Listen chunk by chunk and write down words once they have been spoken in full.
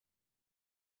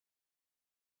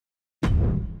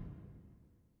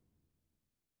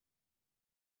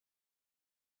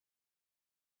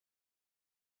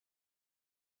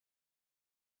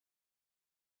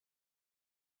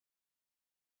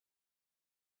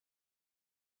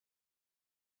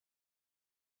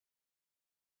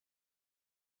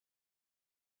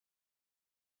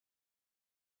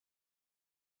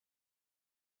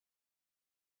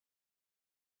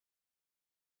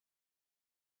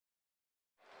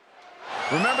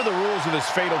Remember the rules of this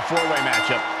fatal four-way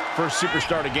matchup. First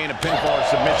superstar to gain a pinfall or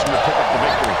submission to pick up the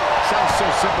victory. Sounds so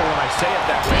simple when I say it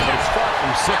that way, but it's far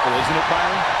from simple, isn't it,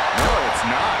 Byron? No, it's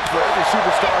not. For every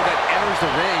superstar that enters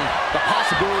the ring, the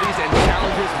possibilities and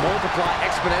challenges multiply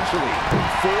exponentially.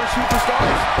 4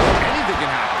 superstars, anything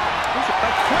can happen.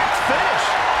 A quick finish.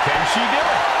 Can she do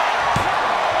it?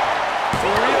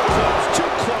 Real close,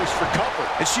 too close for comfort.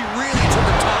 And she really took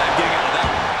her time getting out of that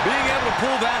one. Being able to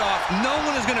pull that off, no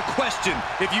one is going to question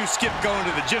if you skip going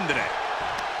to the gym today.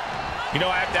 You know,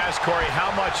 I have to ask Corey,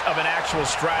 how much of an actual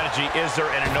strategy is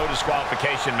there in a no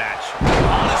disqualification match?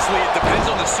 Honestly, it depends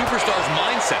on the superstar's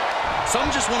mindset. Some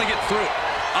just want to get through it.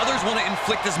 Others want to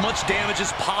inflict as much damage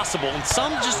as possible, and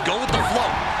some just go with the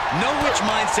flow. Know which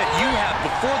mindset you have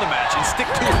before the match and stick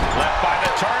to it. Left by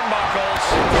the turnbuckles.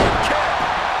 Kick.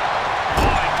 Oh,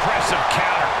 impressive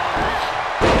counter.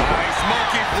 Nice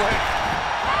monkey flip.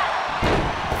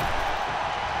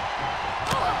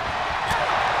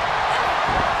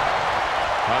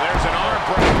 There's an arm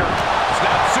breaker.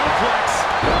 Snap suplex.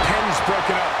 The pin's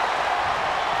broken up.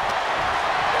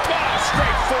 Oh,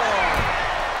 straight forearm.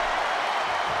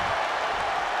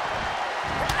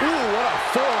 Ooh, what a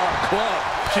forearm club.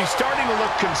 She's starting to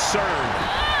look concerned.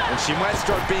 And she might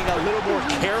start being a little more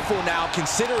careful now,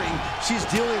 considering she's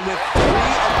dealing with 3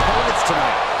 opponents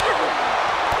tonight.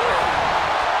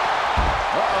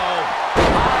 Uh-oh.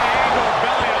 High angle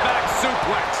belly-to-back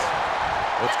suplex.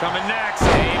 What's coming next?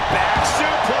 A back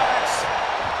suplex.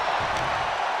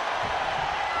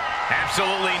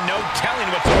 Absolutely no telling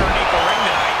what's underneath the ring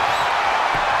tonight.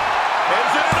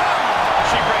 Is it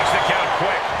enough? She breaks the count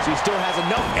quick. She still has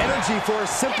enough energy for a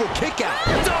simple kick out.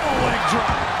 Double leg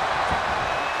drop.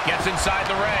 Gets inside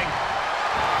the ring.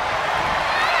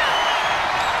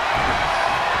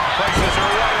 Places her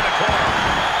right in the corner.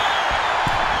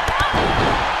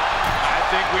 I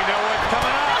think we know what's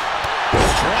coming up.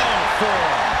 Strong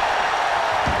forearm.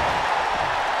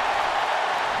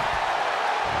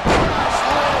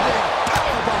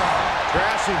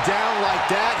 Crashing down like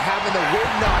that, having the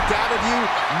wind knocked out of you,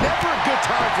 never a good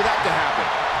time for that to happen.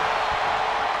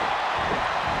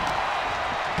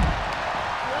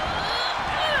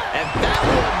 And that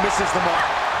one misses the mark.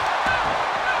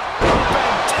 Up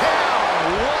and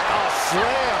down, what a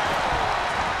slam.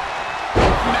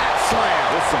 Mat slam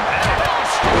with some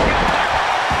strong impact.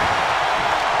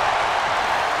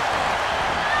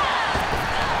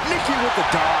 Nikki with the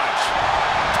dodge.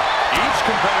 Each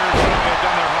competitor should have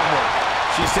done their homework.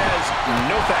 She says,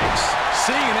 no thanks.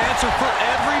 Seeing an answer for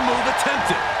every move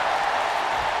attempted.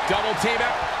 Double team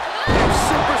out.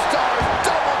 Superstars,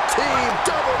 double team,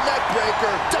 double neck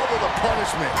breaker, double the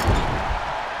punishment.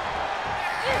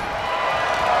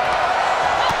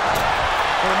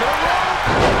 In the middle row.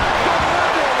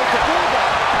 With the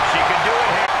bulldog. She can do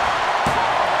it here.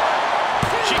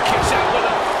 She kicks out with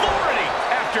authority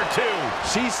after 2.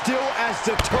 She's still as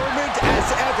determined as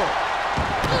ever.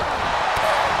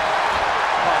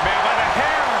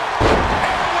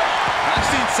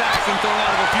 Saxon thrown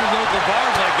out of a few local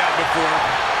bars like that before.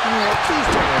 Oh, please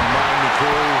don't remind me,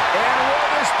 Corey. And will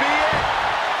this be it?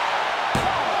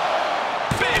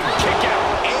 Big kick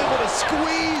out. Able to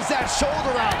squeeze that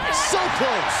shoulder out. So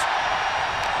close.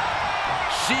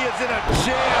 She is in a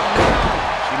jam now.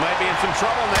 She might be in some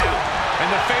trouble now.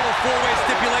 And the fatal 4-way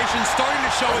stipulation starting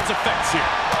to show its effects here.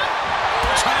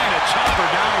 Trying to chop her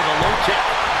down with a low kick.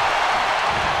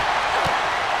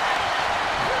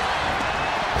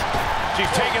 She's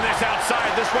taking this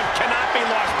outside. This one cannot be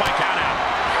lost by countout.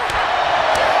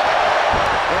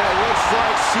 And it looks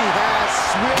like she has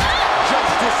swift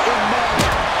justice in mind.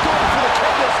 Going for the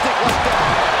kendo stick like that.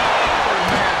 Oh,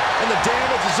 man. And the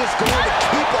damage is just going to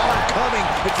keep on coming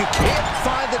if you can't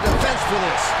find the defense for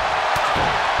this.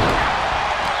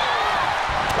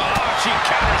 Oh, she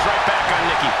counters right back on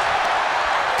Nikki.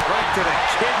 Right to the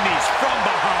kidneys from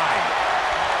behind.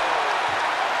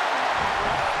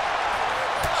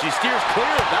 She steers clear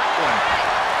of that one.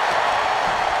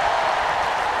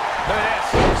 Look at this.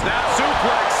 Snap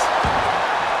suplex.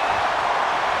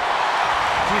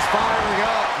 She's firing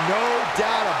up, no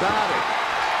doubt about it.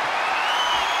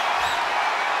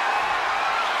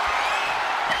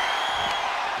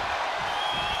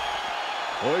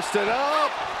 Hoisted up.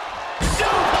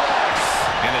 Suplex.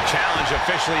 And the challenge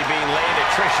officially being laid at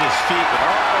Trish's feet.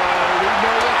 Uh-oh, we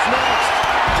know what's next.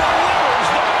 Delivers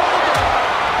the bulldog.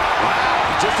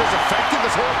 Wow, just as effective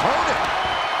as her opponent.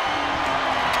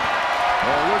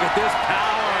 Oh, look at this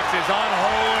power. This is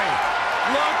unholy.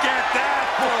 Look at that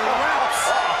for reps.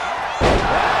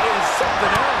 That is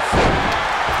something else.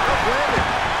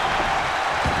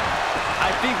 I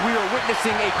think we are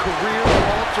witnessing a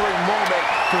career-altering moment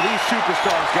for these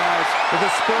superstars, guys. But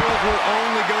the spoils will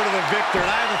only go to the victor, and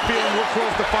I have a feeling we're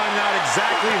close to finding out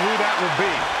exactly who that will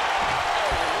be.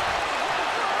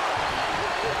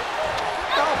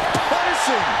 Oh,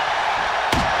 punishing!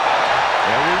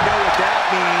 And we know what that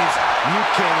means. You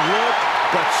can look,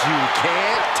 but you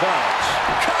can't touch.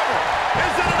 Cover!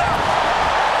 Is it enough?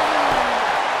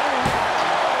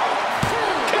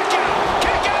 Kick out!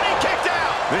 Kick out! He kicked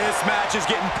out! This match is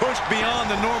getting pushed beyond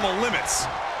the normal limits.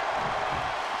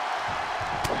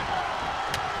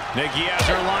 Nikki has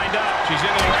her lined up. She's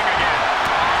into the ring again.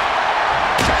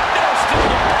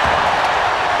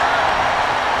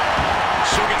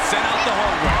 She'll get sent out the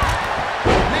hard way.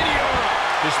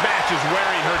 This match is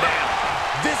wearing her down.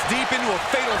 This deep into a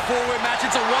fatal four-way match,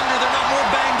 it's a wonder they're not more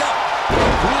banged up. The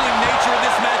grueling nature of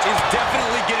this match is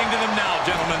definitely getting to them now,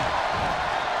 gentlemen.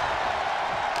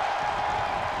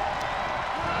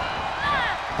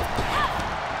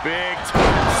 Big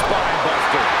time spine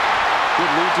buster.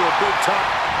 Could lead to a big top.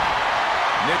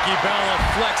 Nikki Bella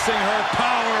flexing her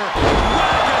power.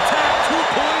 Rack attack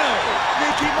 2.0.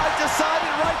 Nikki might decide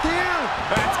it right here.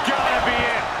 That's gotta be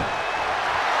it.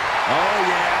 Oh,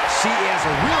 yeah. She is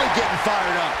really getting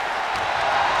fired up.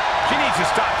 She needs to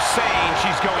stop saying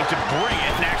she's going to bring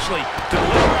it and actually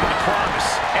deliver on the promise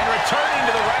and returning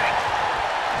to the ring.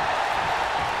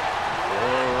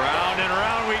 Round and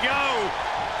round we go.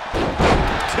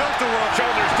 Tilt-a-whirl.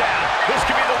 Shoulders down. This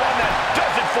could be the one that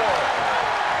does it for her.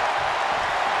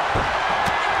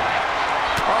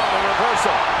 Oh, the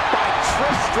reversal by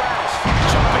Trish Stratus.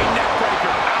 Jumping neck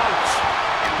breaker. Ouch.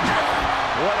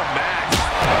 What a match.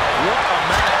 What a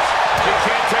match. She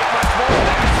can't take much more of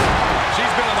this.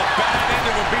 She's been on the bad end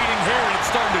of a beating here, and it's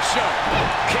starting to show.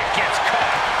 Kick gets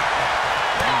caught.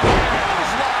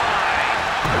 Clothesline.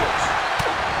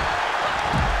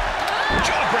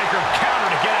 Jawbreaker counter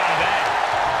to get out of that.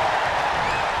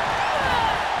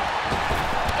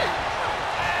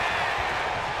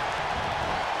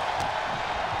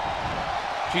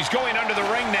 She's going under the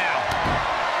ring now.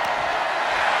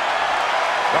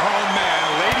 Oh, man.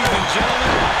 Ladies and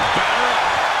gentlemen, batter up.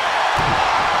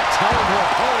 Telling her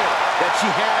opponent that she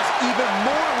has even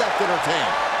more left in her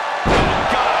tank.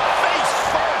 Oh, God. Face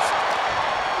first.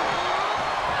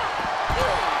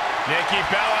 Nikki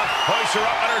Bella hoists her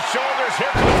up on her shoulders.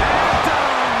 Here comes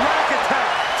Down, rack attack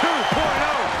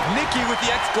 2.0. Nikki with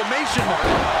the exclamation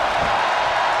mark.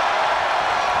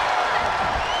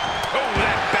 Oh,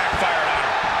 that backfired on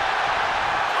her.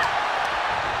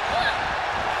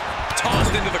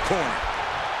 Tossed into the corner.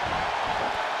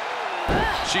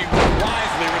 She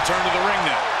wisely returned to the ring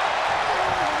now.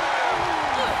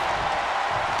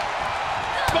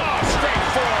 Oh, straight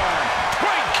forearm.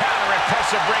 Great counter.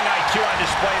 Impressive ring IQ on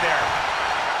display there.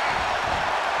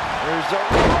 There's a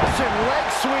Russian leg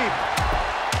sweep.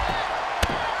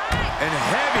 And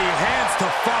heavy hands to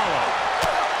follow.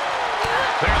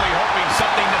 Clearly hoping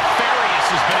something nefarious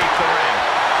is beneath the ring.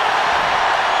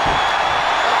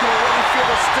 I can already feel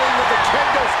the sting of the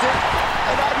kendo stick,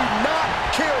 and I do not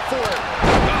care for it.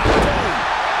 Boom.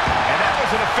 And that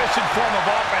was an efficient form of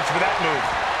offense for that move.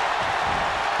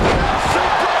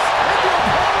 Suplex into a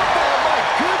powerbomb, my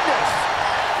goodness.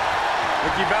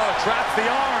 Nikki Bella traps the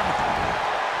arm.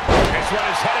 This one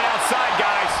is headed outside,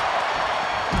 guys.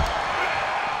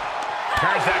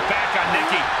 Turns that back on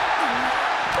Nikki.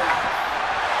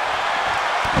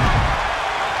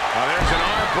 Oh, there's an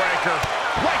arm breaker.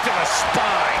 Right to the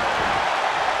spine.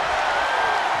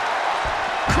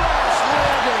 Crash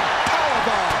landing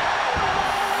powerbomb.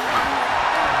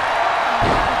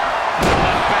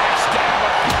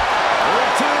 Backstabber.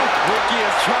 Nikki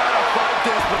is trying to fight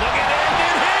this, but Look at it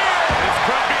ended here. This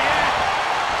could be it.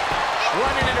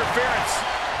 Running interference.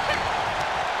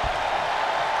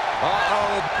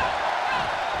 uh-oh.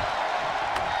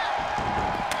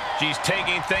 She's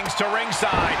taking things to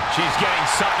ringside. She's getting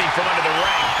something from under the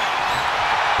ring.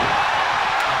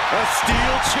 A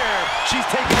steel chair. She's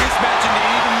taking this match into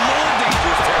even more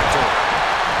dangerous territory.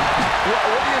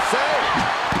 What do you say?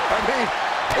 I mean,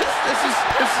 this is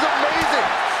amazing.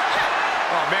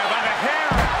 Oh, man, by the hair.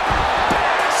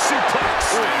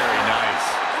 Suplex. Very nice.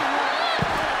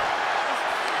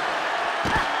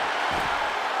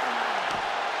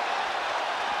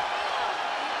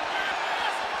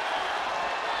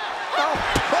 Oh,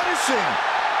 punishing.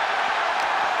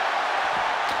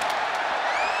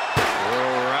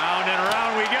 Round and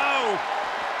round we go.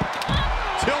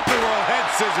 Tilt-a-whirl head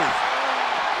scissors.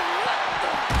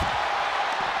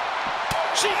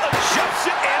 She adjusts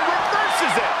it and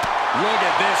reverses it. Look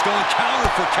at this, going counter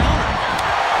for counter.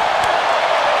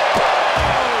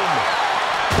 Boom.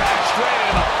 Back straight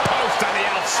into the post on the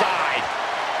outside.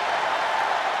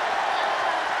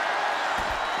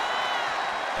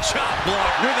 Chop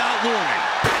block without warning.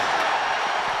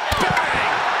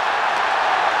 Bang!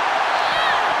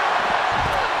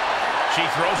 She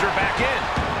throws her back in.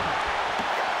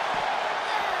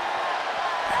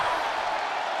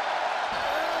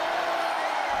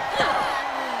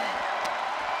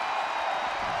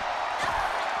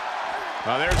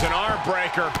 Well, there's an arm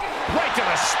breaker right to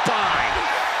the spine.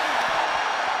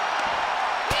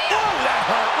 Oh, that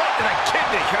hurt right to the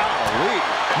kidney. Golly.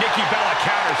 Nikki Bella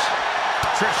counters.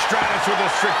 Trish Stratus with a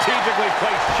strategically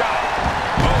placed shot.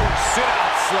 Oh,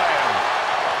 sit-out slam.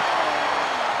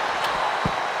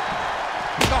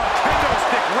 Oh, kendo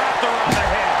stick wrapped around the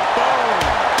head. Boom.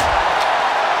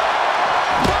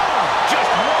 Boom.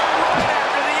 Just one run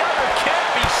after the other. Can't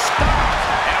be stopped.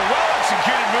 And a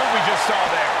well-executed move we just saw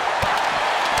there.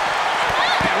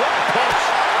 And what a push.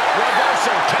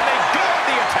 Reversal. Can they go on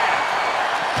the attack?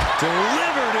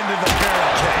 Delivered into the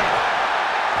barricade.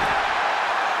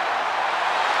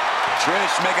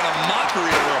 Trish making a mockery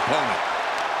of her opponent.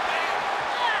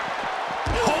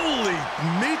 Holy,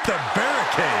 meet the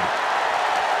barricade.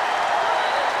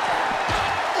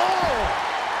 Oh!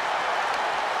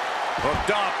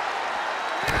 Hooked up.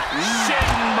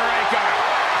 Shin breaker.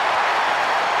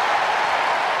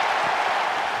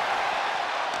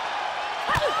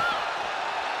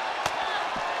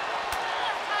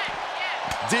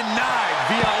 Denied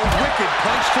via a wicked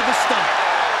punch to the stomach.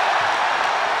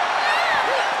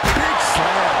 Big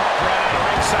slam. Right out of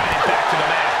ringside and back to the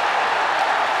mat.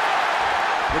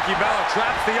 Nikki Bella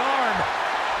traps the arm.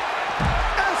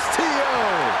 STO.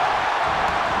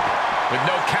 With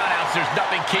no countouts, there's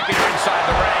nothing keeping her inside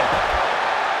the ring.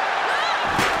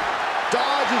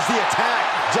 Dodges the attack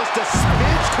just a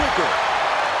smidge quicker.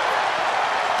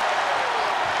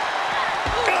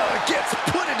 Gets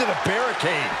put into the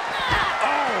barricade.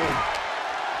 Oh!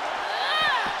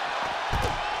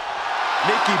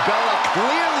 Nikki Bella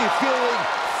clearly feeling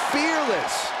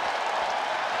fearless.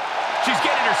 She's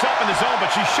getting herself in the zone, but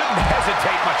she shouldn't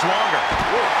hesitate much longer.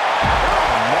 Oh,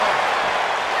 no.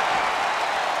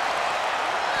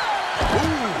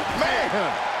 Ooh, man.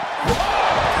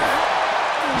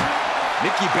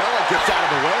 Nikki Bella gets out of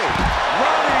the way.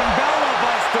 Running Bella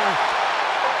Buster.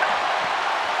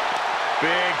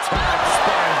 Big time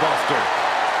spine buster.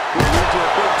 We're into a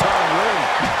big time ring.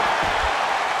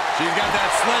 She's got that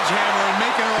sledgehammer and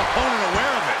making her opponent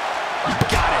aware of it.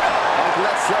 Got it.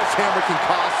 That sledgehammer can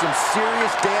cause some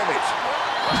serious damage.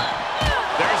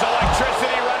 There's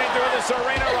electricity running through this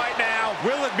arena right now.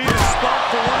 Will it be the spark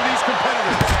for one of these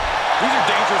competitors? These are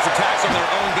dangerous attacks on their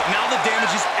own, but now the damage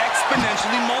is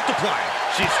exponentially multiplying.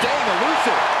 She's staying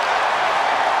elusive.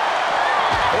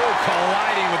 Oh,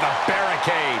 colliding with a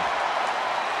barricade.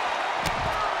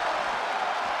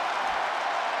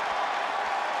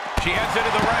 She heads into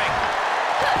the ring.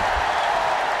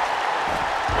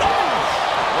 Oh,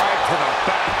 right to the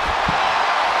back.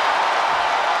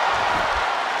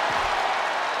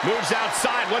 Moves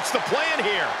outside. What's the plan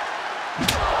here?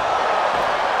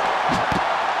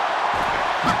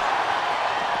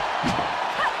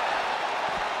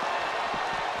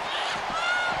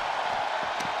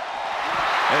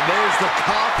 And there's the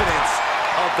confidence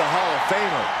of the Hall of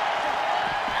Famer.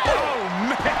 Oh,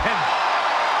 man.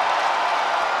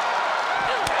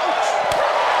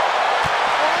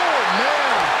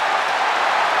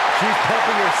 She's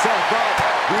pumping herself up,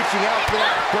 reaching out for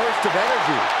that burst of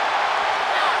energy.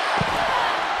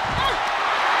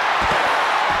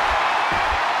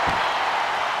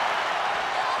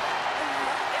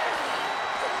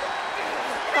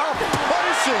 Oh,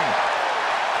 punishing!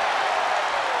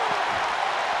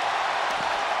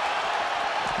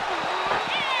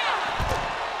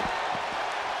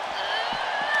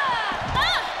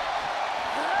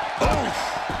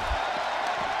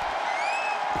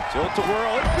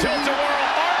 Tilt-a-whirl. Tilt-a-whirl.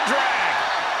 Arm drag.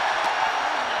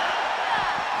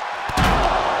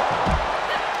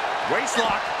 Waist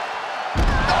lock.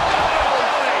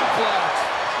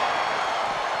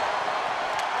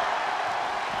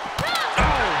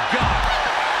 Oh, God.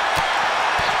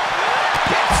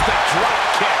 Gets the drop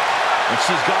kick. And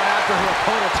she's gone after her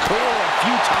opponent's core a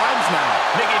few times now.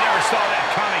 Nikki never saw that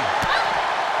coming.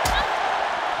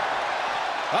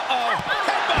 Uh-oh.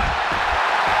 Headbutt.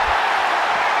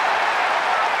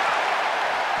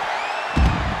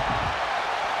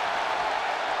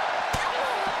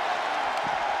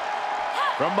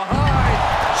 From behind.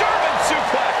 German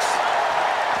suplex.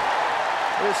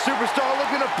 The superstar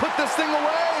looking to put this thing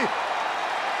away.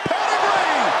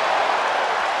 Pedigree.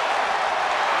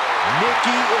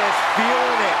 Nikki is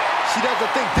feeling it. She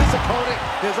doesn't think this opponent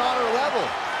is on her level.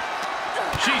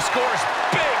 She scores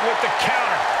big with the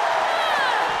counter.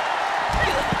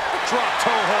 Drop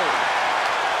toe hold.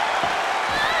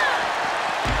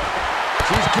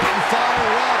 getting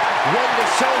fired up, ready to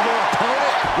show her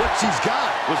opponent what she's got.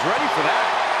 Was ready for that.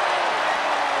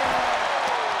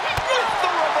 With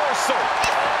the reversal.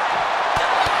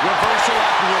 Reversal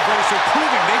after reversal,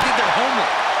 proving they did their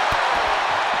homework.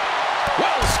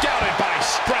 Well scouted by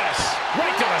Stratus.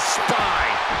 Right to the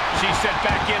spine. She's sent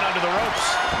back in under the ropes.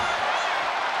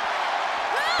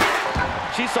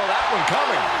 She saw that one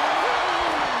coming.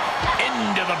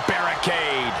 Into the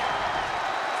barricade.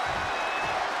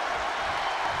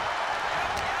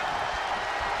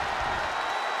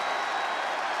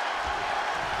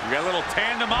 We got a little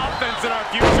tandem offense in our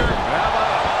future. How about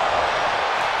it?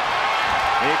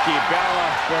 Nikki Bella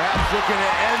perhaps looking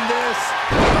to end this.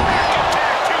 Back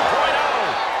attack 2.0.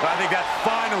 I think that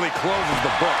finally closes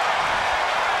the book.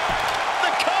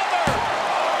 The cover.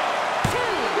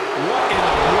 What in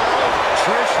the world?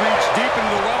 Trish reached deep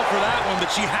into the well for that one, but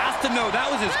she has to know that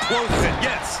was as close as it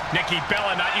gets. Nikki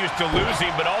Bella not used to losing,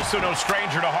 but also no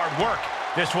stranger to hard work.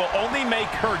 This will only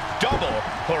make her double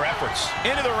her efforts.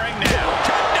 Into the ring now.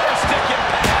 Kendo stick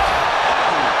impact.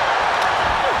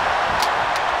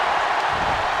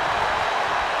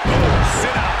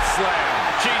 Sit-out slam.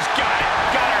 She's got it.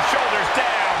 Got her shoulders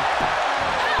down.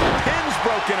 Pin's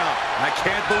broken up. I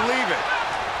can't believe it.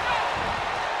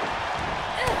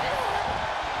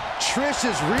 Trish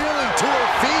is reeling to her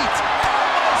feet.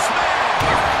 Elbow smash.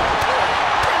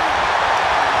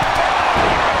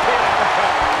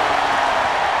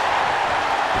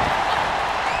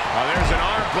 Oh, there's an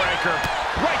arm breaker.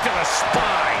 Right to the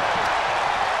spine.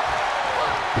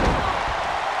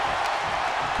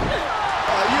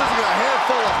 Using a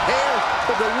handful of hair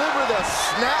to deliver the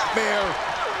snapmare.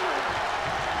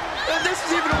 And this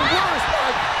is even worse.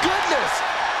 My goodness.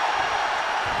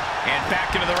 And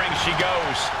back into the ring she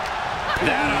goes.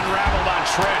 That unraveled on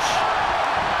Trish.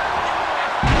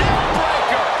 Neck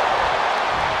breaker.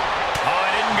 Oh,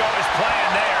 it didn't go as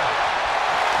planned there.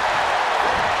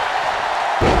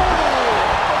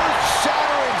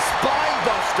 Shattering spine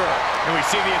buster. And we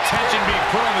see the attention being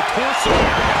put on the torso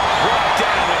area. Brought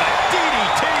down with a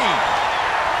DDT.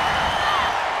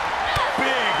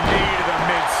 Big knee to the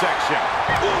midsection.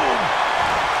 Boom.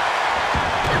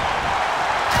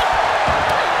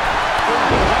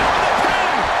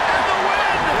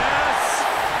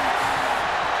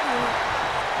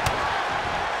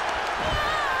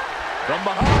 From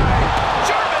behind,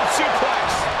 German suplex.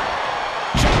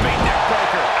 Jumping neck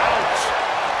breaker. Ouch.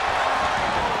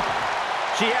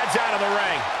 She heads out of the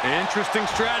ring. Interesting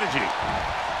strategy.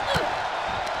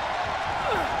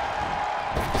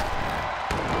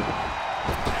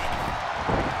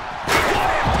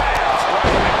 What impact?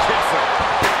 Right in the kisser.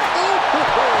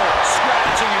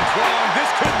 Scratching and clawing.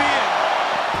 This could be it.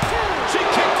 She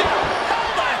kicked out. How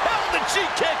the hell did she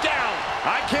kick out?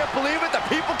 I can't believe it. The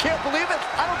people can't believe it.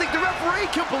 I don't think the referee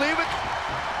can believe it.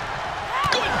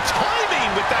 Good timing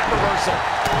with that reversal.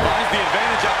 Finds the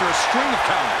advantage after a string of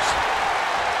counters.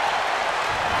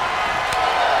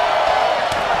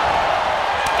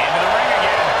 Into the ring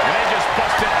again. And they just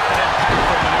busted out an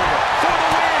impactful maneuver. For the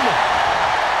win.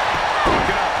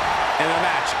 Broken up. And the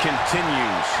match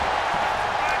continues.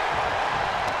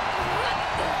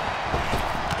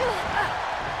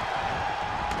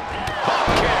 Hop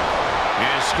kick.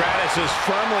 And Stratus is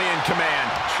firmly in command.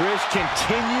 Trish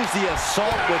continues the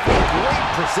assault with great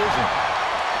precision.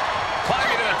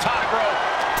 Climbing to the top rope.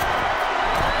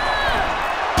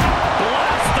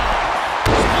 Blast off.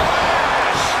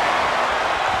 Splash.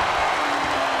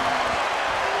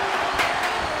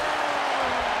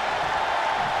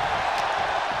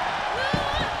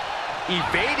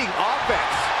 Evading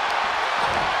offense.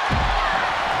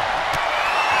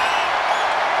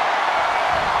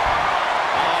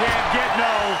 Can't get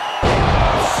no.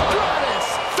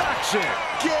 Satisfaction.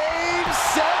 Game,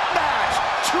 set, match.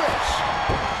 Trish.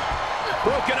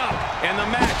 Broken up, and the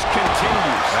match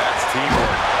continues. That's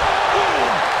teamwork.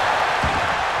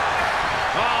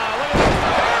 Look at this.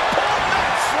 Hair pull,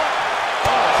 that slip.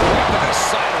 Oh, right to the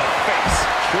side of the face.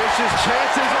 Trish's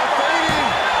chances are fading.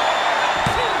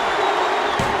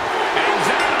 And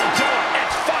that'll do it.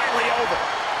 It's finally over.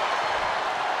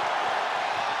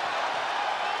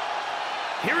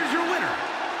 Here is your winner,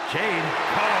 Jade.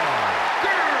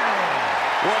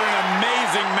 What an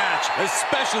amazing match,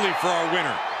 especially for our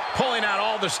winner. Pulling out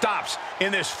all the stops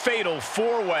in this fatal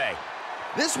four-way.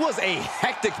 This was a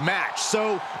hectic match,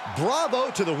 so bravo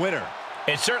to the winner.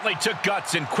 It certainly took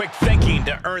guts and quick thinking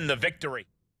to earn the victory.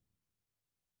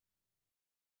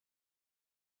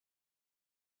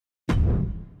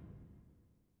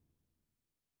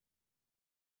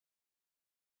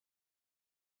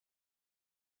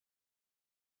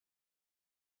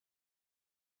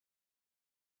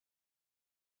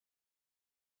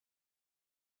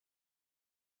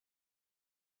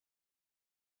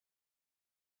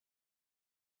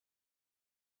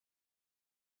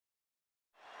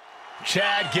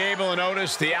 Chad, Gable, and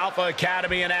Otis, the Alpha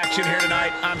Academy in action here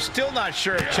tonight. I'm still not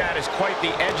sure if Chad is quite the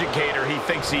educator he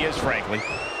thinks he is, frankly.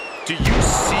 Do you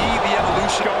see the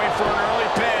evolution? Going for an early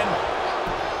pin.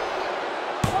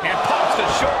 And pops the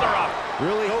shoulder up.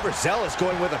 Really overzealous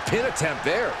going with a pin attempt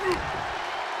there.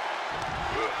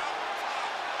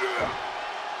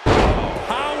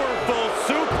 Powerful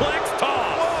suplex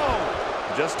toss.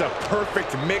 Whoa! Just a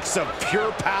perfect mix of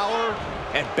pure power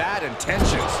and bad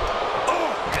intentions.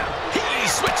 He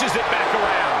switches it back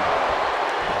around.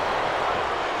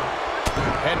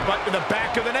 Headbutt to the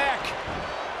back of the neck.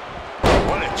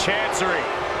 What a chancery.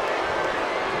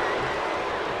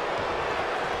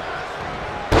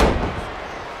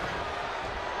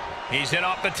 He's in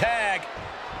off the tag.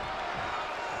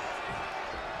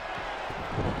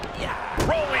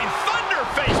 Rolling Thunder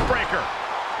face breaker.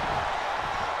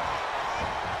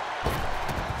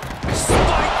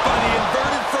 Spiked by the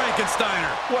inverted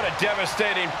Frankensteiner. What a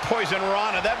devastating poison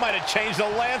rana. That might have changed the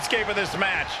landscape of this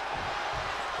match.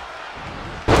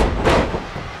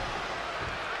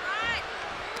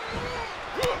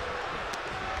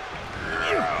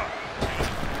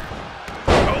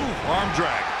 Oh, arm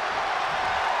drag.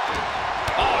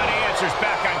 Oh, and he answers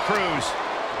back on Cruz.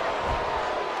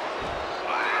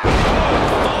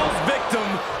 Falls victim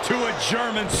to a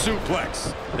German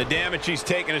suplex. The damage he's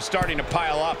taken is starting to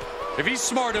pile up. If he's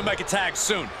smart, he'll make a tag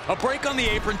soon. A break on the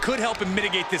apron could help him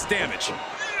mitigate this damage.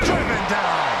 Driven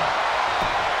down.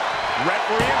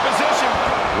 Referee in position.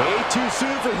 Way too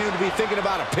soon for him to be thinking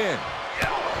about a pin.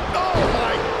 Oh,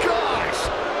 my gosh.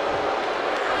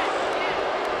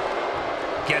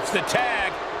 Gets the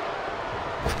tag.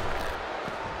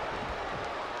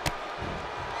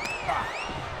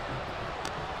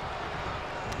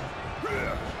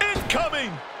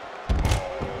 Incoming.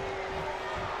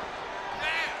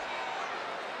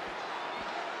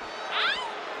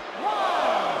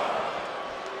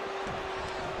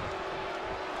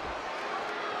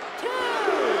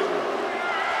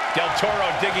 Del Toro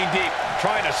digging deep,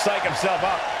 trying to psych himself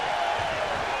up.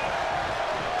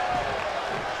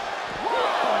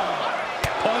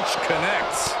 Punch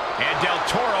connects. And Del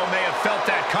Toro may have felt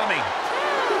that coming.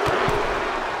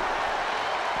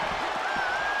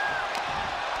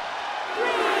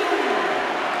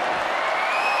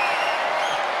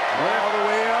 All the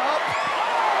way up.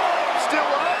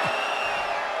 Still up.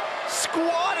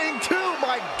 Squatting too,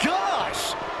 my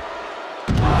gosh.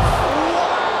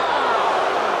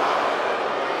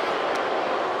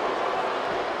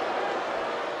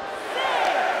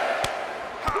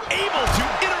 Able to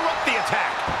interrupt the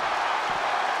attack.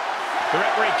 The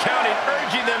referee counting,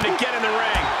 urging them to get in the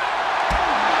ring.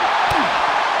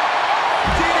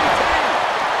 DDT.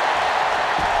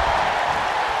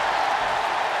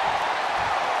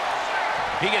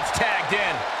 He gets tagged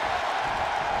in.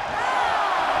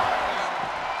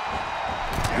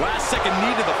 Last second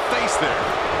knee to the face there.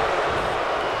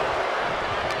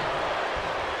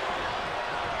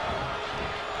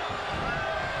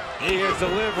 He is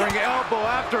delivering elbow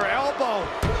after elbow.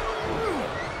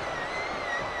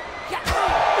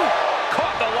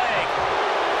 Caught the leg.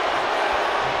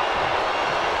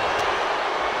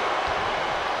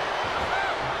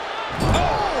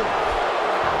 Oh,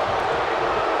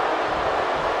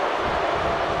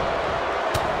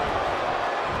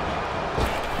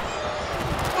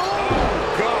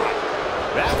 God.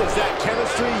 That was that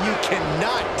chemistry you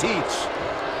cannot teach.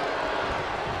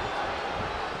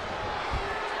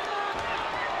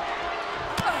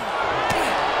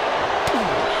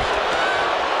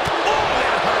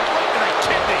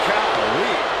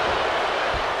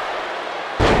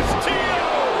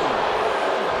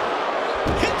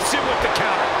 Hits him with the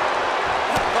counter.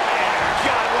 Oh,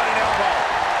 God, what an elbow.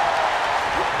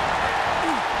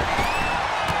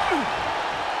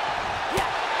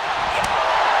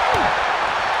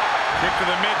 Kick to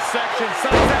the midsection,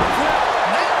 sunset flip.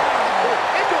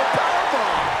 Into a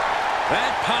powerbomb.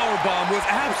 That powerbomb was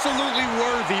absolutely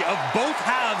worthy of both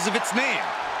halves of its name.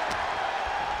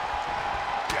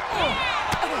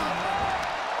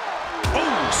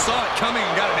 Oh, saw it coming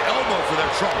and got an elbow for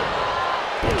their trouble.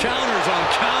 Counters on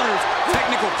counters,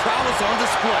 technical prowess on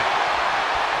display.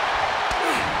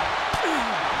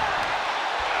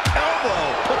 Elbow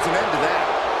puts an end to that.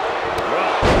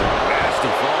 Nasty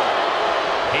fall.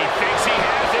 He thinks he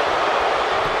has it.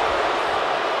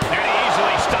 And he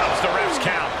easily stops the ref's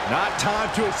count. Not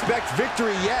time to expect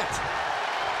victory yet.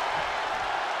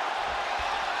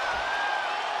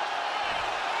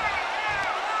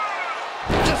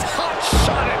 Just hot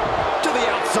shot it to the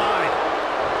outside.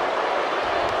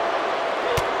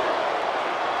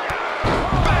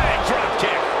 Bang, drop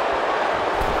kick.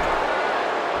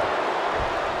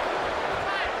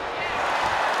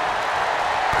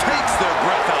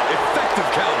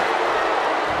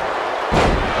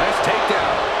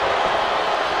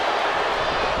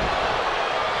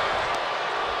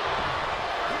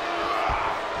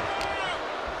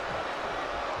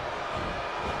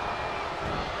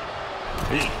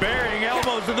 Burying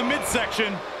elbows in the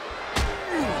midsection.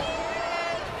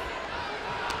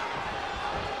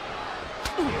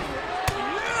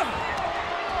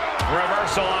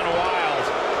 Reversal on Wild.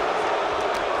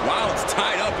 Wild's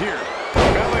tied up here.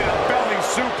 Belly to belly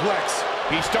suplex.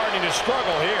 He's starting to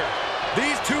struggle here.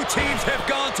 These two teams have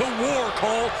gone to war,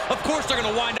 Cole. Of course they're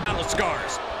going to wind down with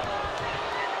scars.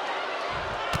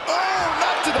 Oh,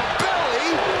 not to the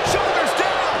belly. Shoulders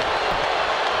down.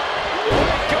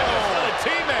 Goes for the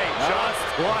teammate. Just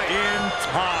in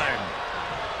time.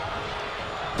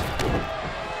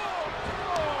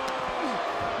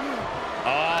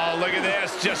 Oh, look at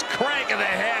this. Just cranking the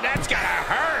head. That's got to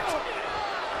hurt.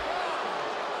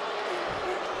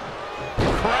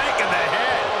 Cranking the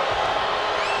head.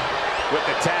 With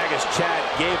the tag is Chad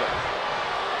Gable.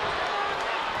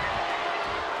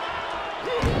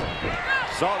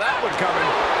 Saw that one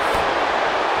coming.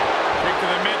 Kick to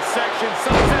the midsection.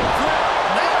 Sunset flip.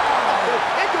 Now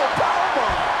into a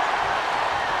powerbomb.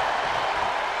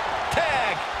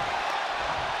 Tag.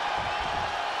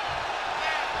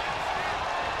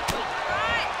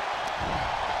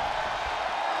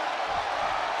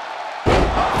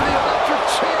 Up to the electric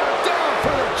chair. Down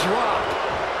for the drop.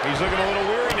 He's looking a little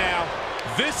weary now.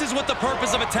 This is what the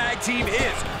purpose of a tag team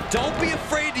is. Don't be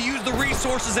afraid to use the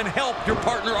resources and help your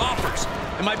partner offers.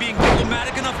 Am I being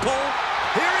diplomatic enough, Cole?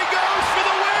 Here he goes for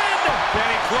the win. Can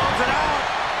he close it out?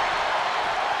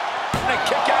 And a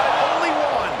kick out at only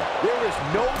one. There is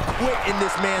no quit in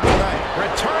this man tonight.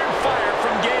 Return fire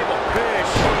from Gable. Big.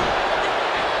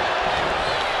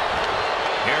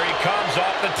 Here he comes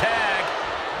off the tag.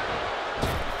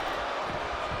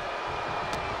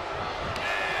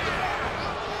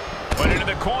 Put into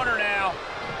the corner now.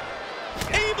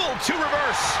 Able to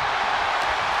reverse.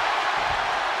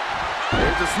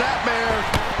 Here's a snapmare.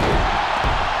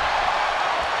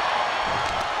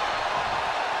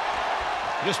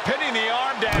 Just pinning the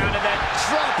arm down and then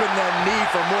Dropping that knee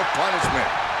for more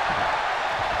punishment.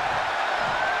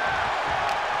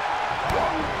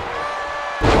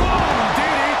 boom,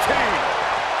 DDT.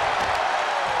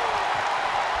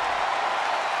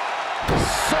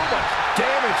 So much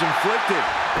damage inflicted.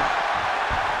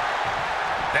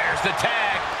 There's the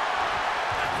tag.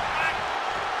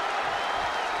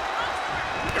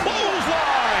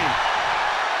 Clothesline.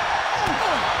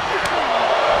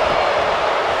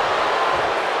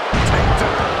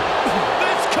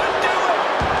 This could do it.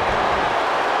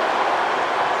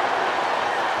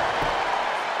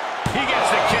 He gets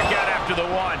the kick out after the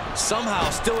one. Somehow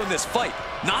still in this fight.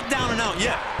 Not down and out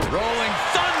yet. Rolling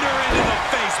thunder into the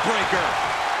face breaker.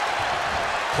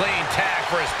 Clean tag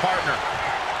for his partner.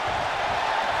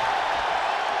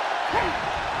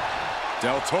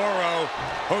 Del Toro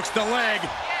hooks the leg.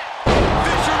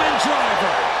 Fisherman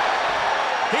driver.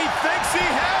 He thinks he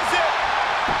has it.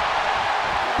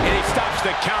 And he stops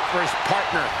the count for his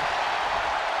partner.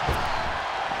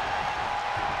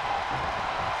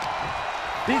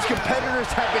 These competitors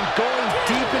have been going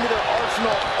deep into their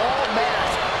arsenal all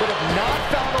match, but have not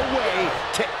found a way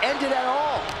to end it at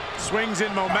all. Swings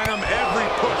in momentum. Every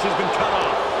push has been cut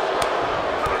off.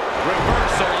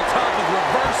 Reversal on top of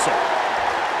reversal.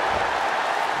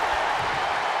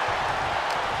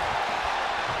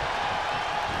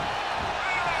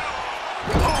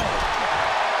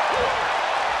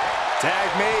 Tag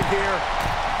made here.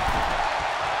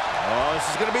 Oh, this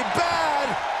is going to be bad.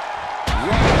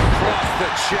 Right across the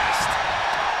chest.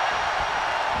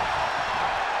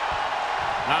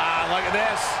 Ah, look at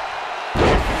this.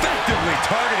 Effectively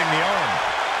targeting the arm.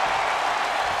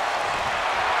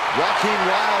 Joaquin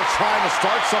Wild trying to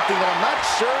start something that I'm not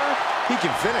sure he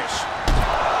can finish.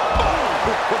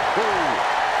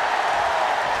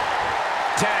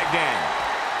 Tagged in.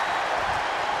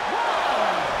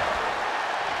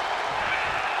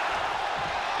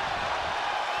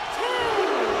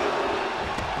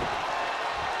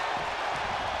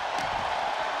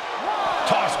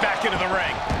 Tossed back into the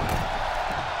ring.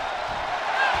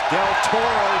 Del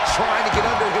Toro trying to get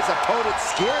under his opponent's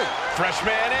skin. Fresh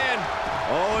man in.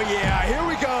 Oh, yeah, here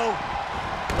we go.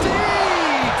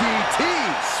 DDT.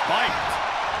 Spiked.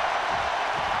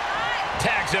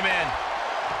 Tags him in.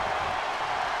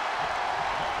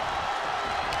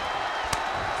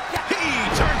 He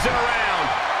turns it around.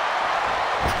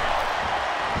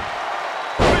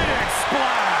 Big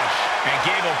splash. And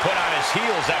Gable put on his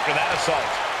heels after that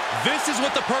assault. This is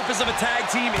what the purpose of a tag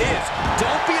team is.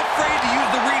 Don't be afraid to use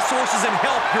the resources and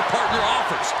help your partner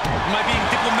offers. Am I being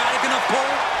diplomatic enough,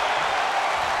 Cole?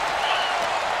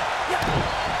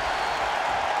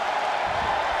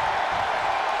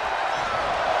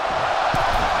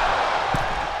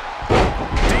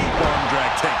 Deep arm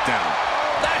drag takedown.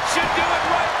 That should do it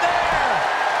right there.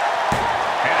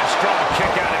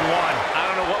 Kick out in one. I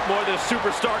don't know what more this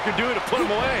superstar can do to put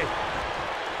him away.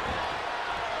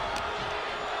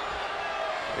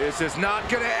 This is not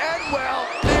going to end well.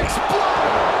 They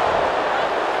explode.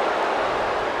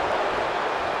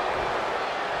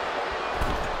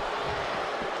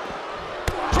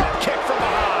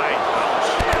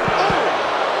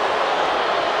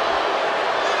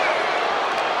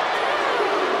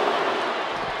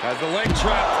 Has the leg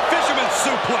trap, fisherman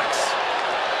suplex.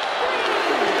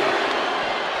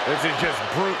 This is just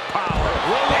brute power.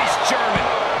 Release German.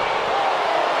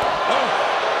 Oh.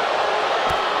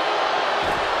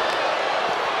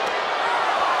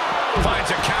 Finds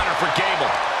a counter for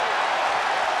Gable.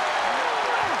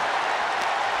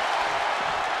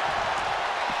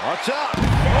 Watch out.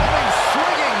 Rolling,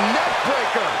 swinging neck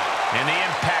breaker. And the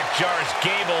impact jars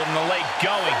Gable and the leg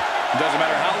going. Doesn't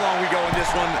matter how long we go in this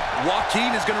one,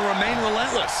 Joaquin is going to remain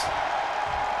relentless.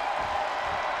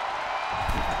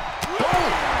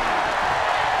 Boom.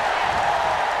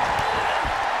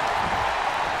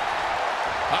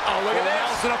 Uh-oh, look at this.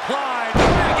 Nelson applied.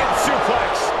 Dragon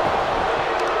suplex.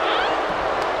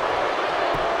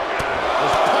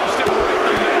 Just punched him right in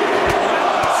the middle.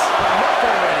 Relentless. Enough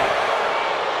already.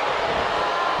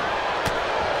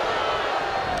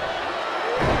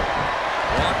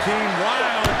 Joaquin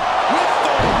wild with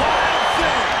the wild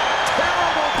thing.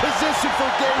 Terrible position for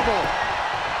Gable.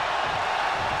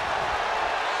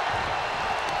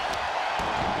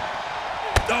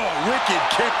 Oh, wicked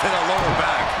kick to the lower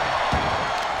back.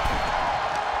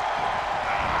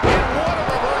 And what a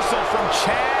reversal from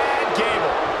Chad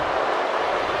Gable.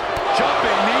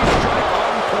 Jumping knee strike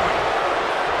on point.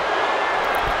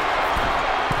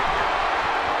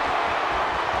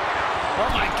 Oh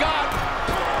my God.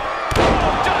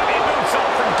 Diving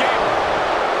moonsault from Gable.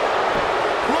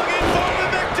 Looking for the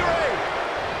victory.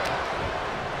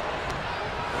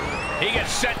 He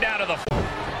gets sent down to the floor.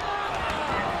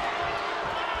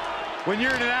 When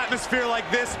you're in an atmosphere like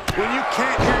this, when you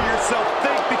can't hear yourself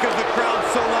think because the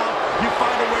crowd's so loud, you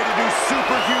find a way to do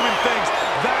superhuman things.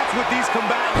 That's what these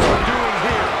combatants are doing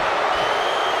here.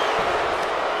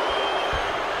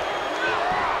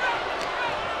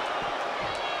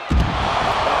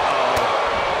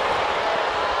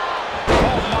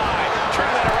 Oh my.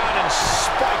 Turn that around and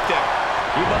spiked him.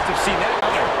 You must have seen that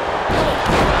coming.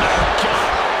 Oh my God.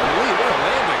 Lee, what a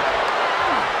landing.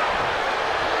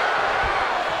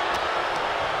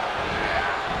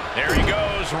 There he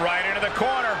goes, right into the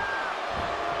corner.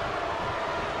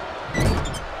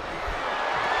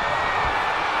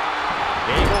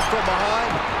 Gable from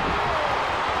behind.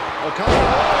 O'Connor.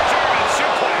 German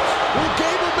suplex. Will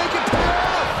Gable make it pay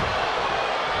off?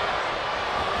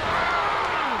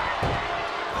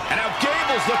 And now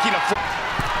Gable's looking to...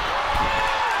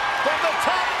 From the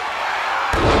top.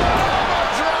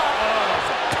 Drop. Oh, it's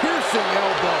a piercing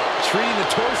elbow. Treating the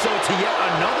torso to yet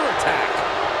another attack.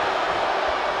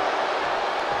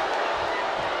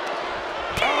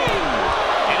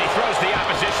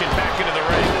 Back into the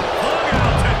ring. Hung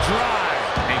out to dry.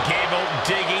 And Gable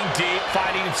digging deep,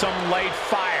 fighting some late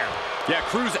fire. Yeah,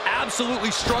 Cruz absolutely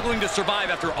struggling to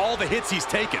survive after all the hits he's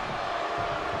taken.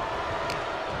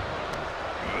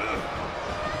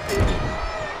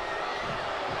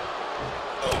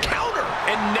 Counter.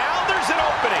 And now there's an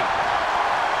opening.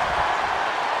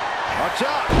 Watch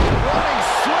out. Running,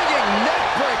 swinging neck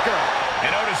breaker.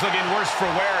 And Otis looking worse for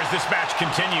wear as this match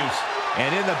continues.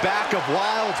 And in the back of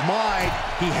Wild's mind,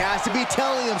 he has to be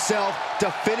telling himself to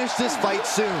finish this fight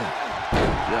soon.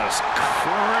 Just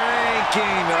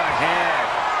cranking ahead.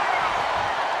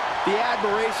 The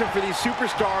admiration for these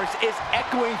superstars is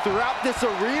echoing throughout this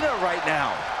arena right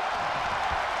now.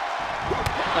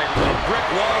 Like a brick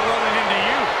wall running into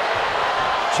you.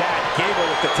 Chad Gable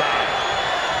with the tag.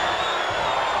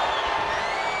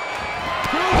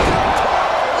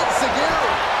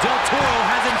 Del Toro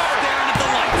has him staring at the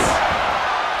lights.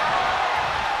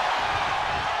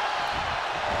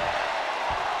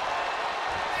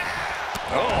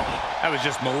 Oh, that was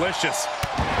just malicious.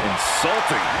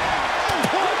 Insulting.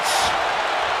 Punch!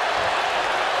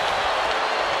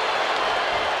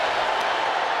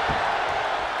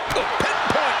 A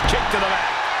pinpoint kick to the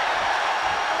back.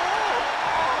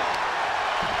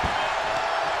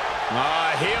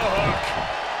 Heel hook.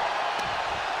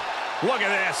 Look at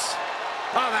this.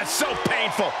 Oh, that's so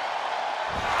painful.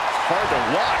 It's hard to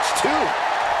watch, too.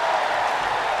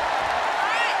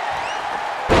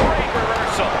 Great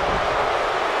reversal.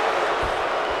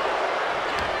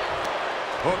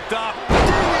 Hooked up.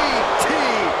 DDT.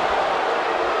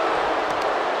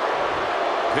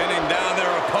 Pinning down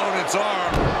their opponent's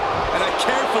arm. And a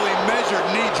carefully measured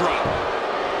knee drop.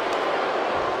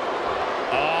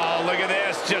 Oh, look at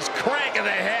this. just cranking the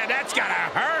head. That's gotta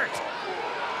hurt.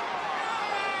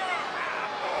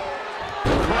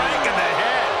 Cranking the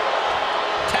head.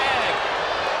 Tag.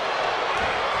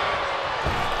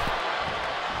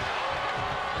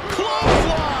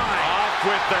 Clothesline. Off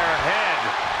with their head.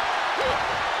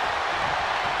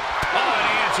 Oh, and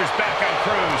he answers back on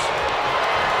Cruz.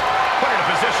 Put her in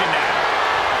position now.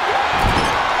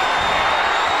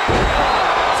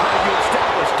 That's how you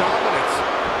establish dominance.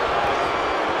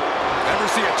 Ever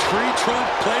see a tree trunk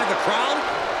play to the crowd?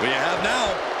 Well, you have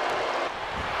now.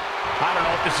 I don't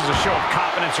know if this is a show of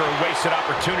confidence or a wasted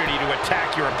opportunity to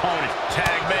attack your opponent.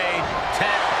 Tag made.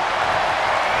 Tag.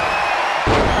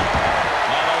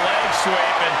 On a leg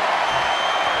sweep.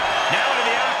 Now into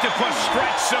the octopus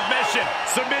stretch submission.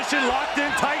 Submission locked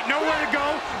in tight, nowhere to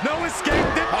go, no escape.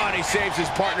 Oh, and he saves his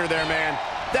partner there, man.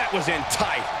 That was in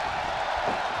tight.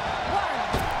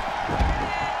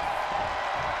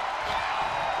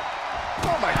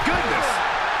 Oh, my goodness.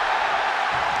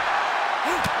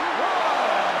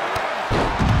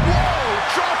 Whoa,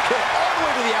 drop kick all the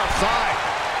way to the outside.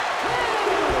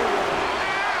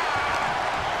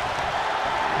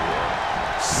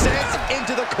 Sent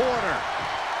into the corner.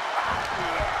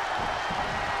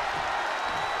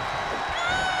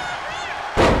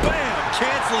 Bam!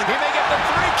 Canceling. He may get the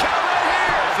 3 count right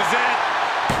here. This is it.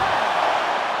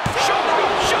 Shoulder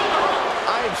up, shoulder up.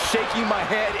 I am shaking my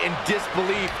head in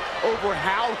disbelief over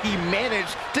how he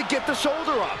managed to get the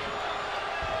shoulder up.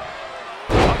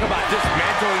 Talk about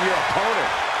dismantling your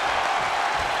opponent.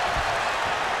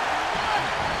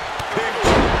 Big,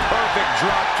 perfect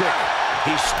drop kick.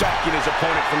 He's stalking his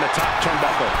opponent from the top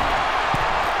turnbuckle.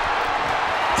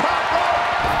 Top rope.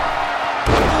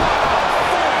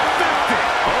 450.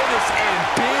 Otis in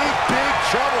big, big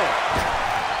trouble.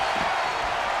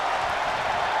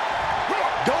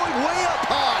 Going way up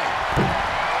high.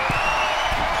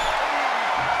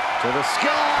 To the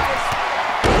skies.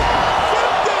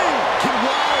 450. Can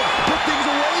Wild put things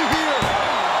away here?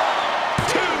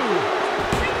 2.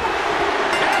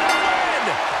 And a win.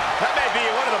 That may be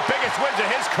one of the biggest wins of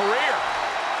his career.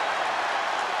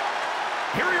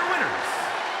 Here are your winners,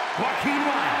 Joaquin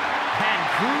Wilde and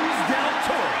Cruz del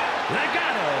Toro,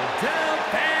 Legado del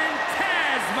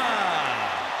Fantasma.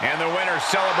 And the winners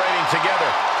celebrating together.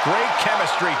 Great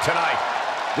chemistry tonight.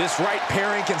 This right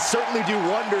pairing can certainly do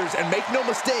wonders, and make no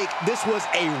mistake, this was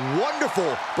a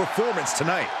wonderful performance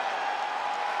tonight.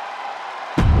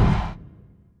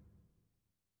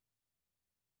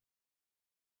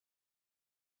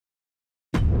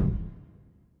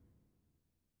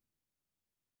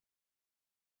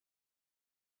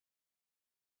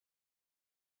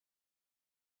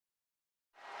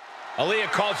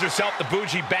 Aaliyah calls herself the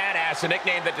bougie badass, a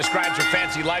nickname that describes her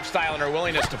fancy lifestyle and her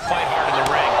willingness to fight hard in the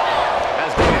ring.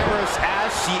 As glamorous as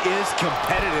she is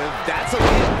competitive, that's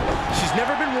Aaliyah. She's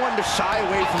never been one to shy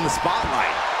away from the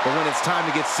spotlight. But when it's time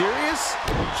to get serious,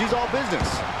 she's all business.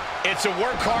 It's a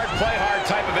work hard, play hard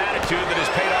type of attitude that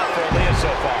has paid off for Aaliyah so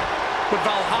far. But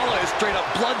Valhalla is straight up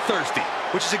bloodthirsty,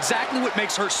 which is exactly what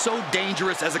makes her so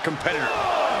dangerous as a competitor.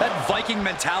 That Viking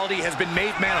mentality has been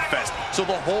made manifest, so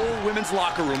the whole women's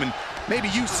locker room, and maybe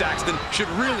you, Saxton, should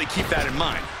really keep that in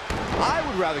mind. I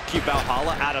would rather keep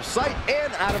Valhalla out of sight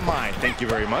and out of mind. Thank you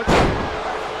very much.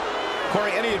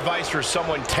 Corey, any advice for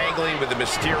someone tangling with the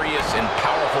mysterious and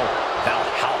powerful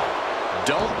Valhalla?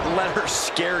 Don't let her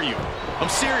scare you. I'm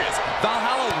serious.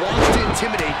 Valhalla wants to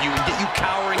intimidate you and get you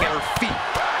cowering at her feet.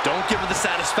 Don't give her the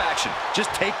satisfaction. Just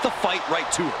take the fight right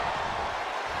to her.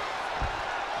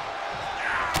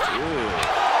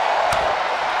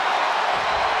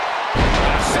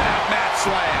 Set up mat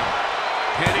slam.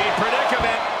 Hitting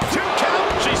predicament. 2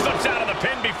 count. She slips out of the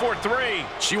pin before 3.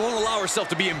 She won't allow herself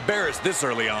to be embarrassed this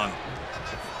early on.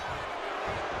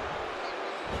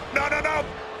 No, no, no.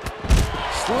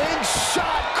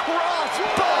 Slingshot cross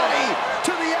body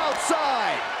to the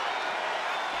outside.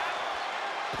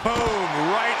 Boom,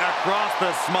 right across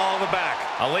the small of the back.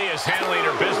 Aaliyah's handling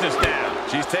her business now.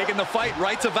 She's taking the fight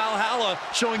right to Valhalla,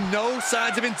 showing no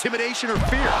signs of intimidation or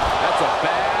fear. That's a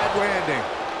bad landing.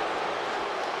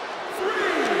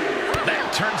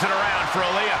 That turns it around for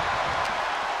Aaliyah.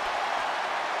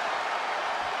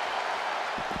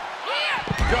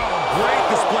 Great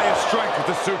display of strength with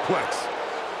the suplex.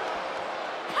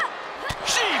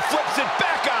 She flips it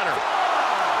back on her.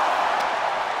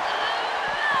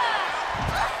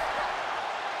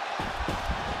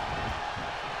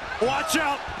 Watch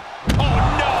out. Oh,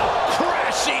 no.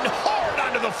 Crashing hard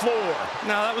onto the floor.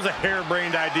 Now, that was a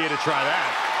harebrained idea to try that.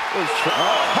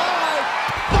 High.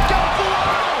 Look out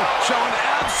below. Showing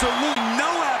absolutely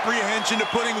no apprehension to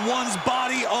putting one's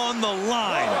body on the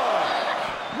line.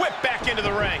 Whip back into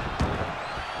the ring.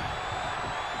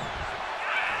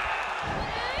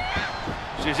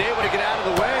 She's able to get out of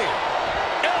the way.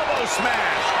 Elbow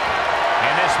smash.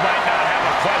 And this might not have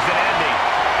a pleasant ending.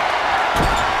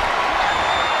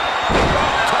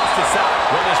 Toss this out.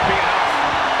 Will this be enough?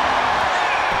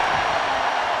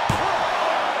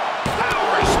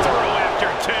 Powers through after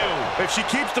two. If she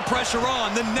keeps the pressure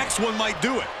on, the next one might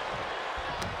do it.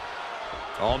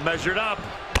 All measured up.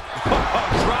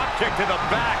 Drop kick to the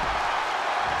back.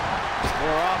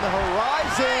 We're on the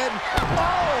horizon.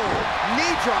 Oh,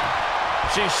 knee drop.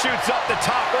 She shoots up the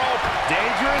top rope.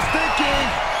 Dangerous thinking.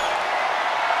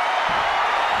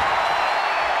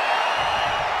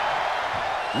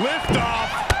 Lift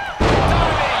off.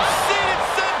 Diving seated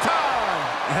senton.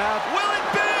 Will it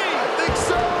be? I think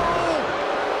so.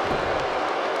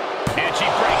 And she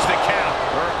breaks the count.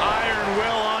 Her iron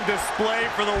will on display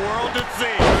for the world to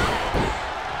see.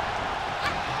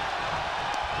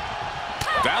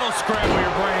 That'll scramble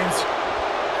your brains.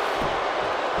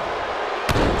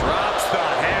 Drops the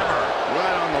hammer.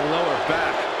 Right on the lower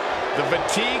back. The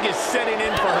fatigue is setting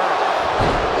in for her.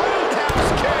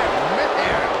 Roundhouse kick.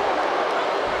 Man.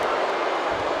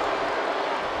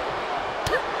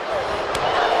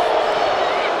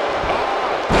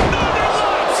 Northern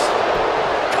Lights.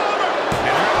 Cover.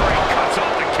 And referee cuts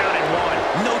off the count at one.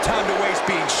 No time to waste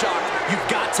being shocked. You've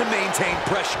got to maintain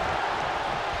pressure.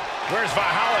 Where's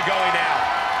Valhalla going now?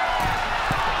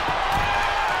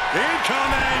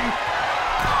 Incoming!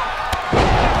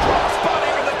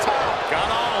 Crossbody to the top. Got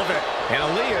all of it. And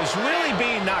Aaliyah's really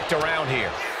being knocked around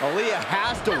here. Aaliyah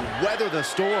has to weather the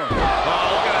storm. Oh,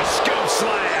 look at a scoop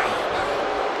slam.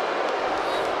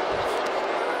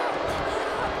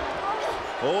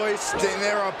 Hoisting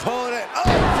their opponent up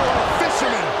for a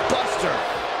fisherman buster.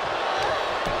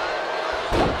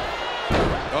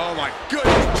 Oh my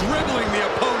goodness, dribbling the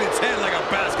opponent's head like a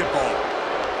basketball.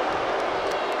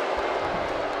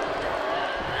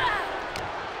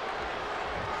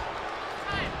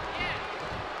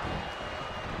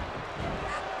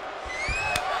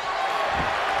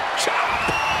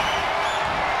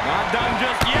 Not done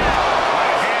just yet. By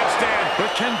a handstand.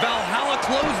 But can Valhalla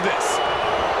close this?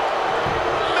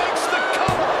 Makes the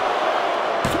cover.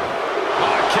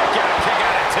 Oh, kick out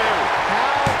at two.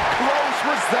 How close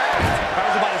was that? That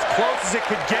was about as close as it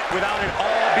could get without it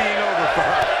all being over for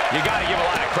her. You got to give a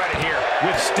lot of credit here.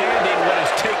 Withstanding what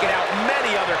has taken out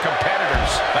many other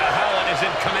competitors. Valhalla is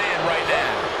in command right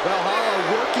now.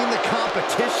 Valhalla working the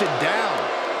competition down.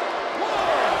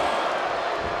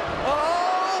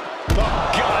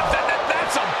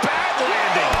 That's a bad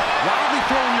landing. Wildly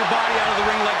throwing your body out of the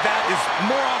ring like that is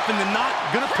more often than not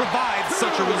going to provide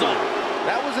such a result.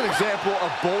 That was an example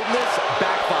of boldness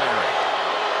backfiring.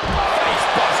 Face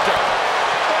buster.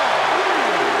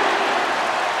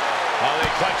 Oh,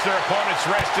 they clutch their opponent's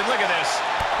wrist, and look at this.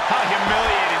 How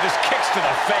humiliating. This kicks to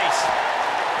the face.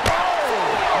 Oh,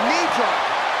 knee drop.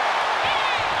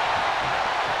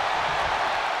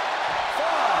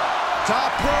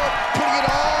 Top rope, putting it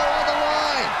all on the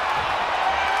line.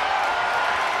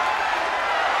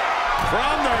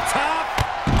 From the top,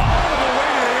 all the way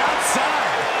to the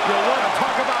outside. You want to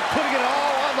talk about putting it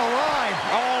all on the line.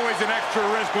 Always an extra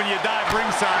risk when you dive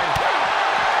ringside.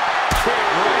 Kick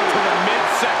right to the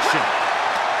midsection.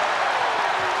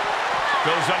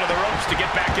 Goes under the ropes to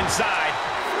get back inside.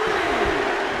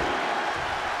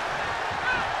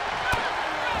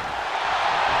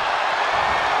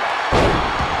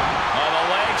 Oh, the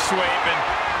leg sweeping.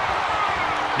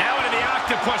 Now into the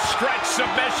octopus stretch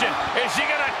submission. Is she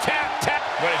going to tap?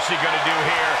 What is she going to do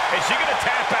here? Is she going to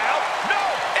tap out? No!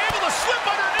 Able to slip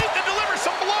underneath and deliver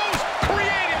some blows,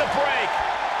 creating the break.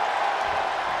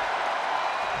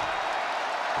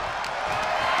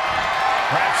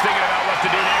 Perhaps thinking about what to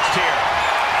do next here.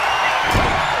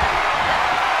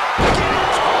 Getting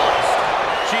tossed.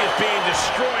 She is being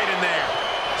destroyed in there.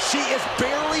 She is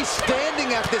barely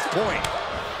standing at this point.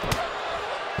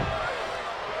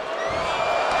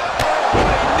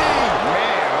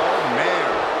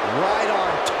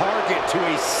 To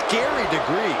a scary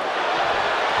degree.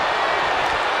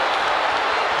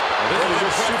 This is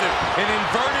impressive. An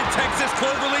inverted Texas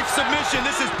cloverleaf submission.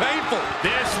 This is painful.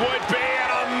 This would be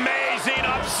an amazing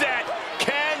upset.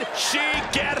 Can she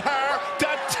get her to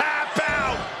tap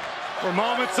out? We're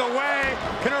moments away.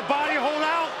 Can her body hold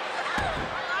out?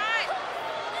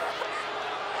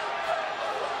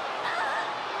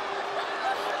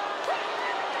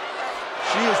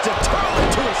 She is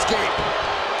determined to escape.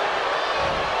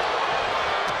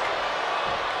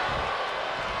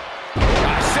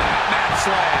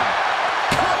 Slam.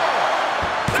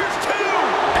 There's two.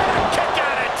 And a kick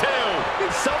out at two.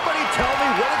 Can somebody tell me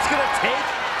what it's going to take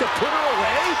to put her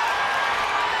away?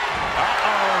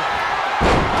 Uh-oh.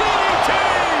 DDT.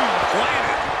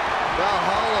 Planted.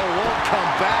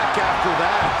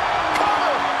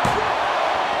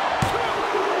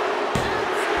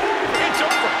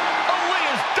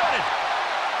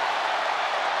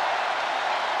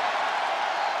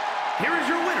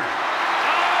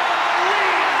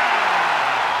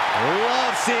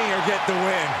 seeing her get the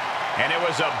win. And it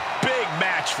was a big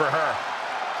match for her.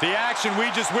 The action we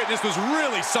just witnessed was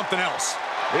really something else.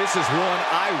 This is one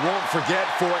I won't forget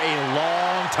for a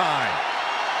long time.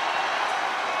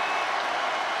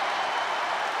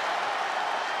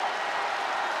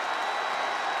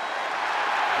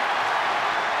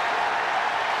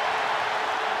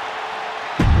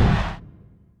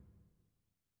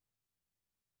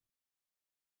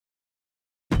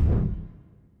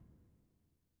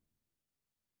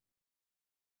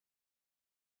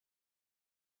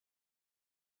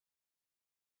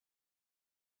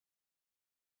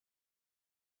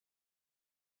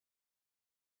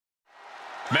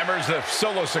 Members of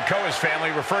Solo Sikoa's family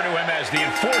refer to him as the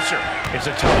Enforcer. It's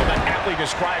a title that aptly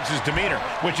describes his demeanor,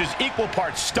 which is equal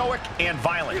parts stoic and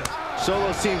violent.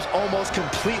 Solo seems almost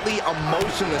completely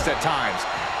emotionless at times.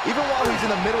 Even while he's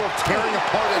in the middle of tearing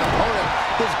apart an opponent,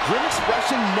 his grim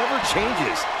expression never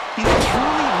changes. He's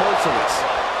truly merciless.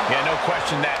 Yeah, no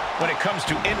question that when it comes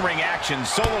to in-ring action,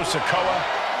 Solo Sikoa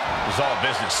is all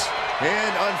business.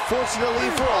 And unfortunately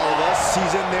for all of us,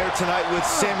 he's in there tonight with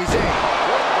Sami Zayn.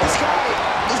 This guy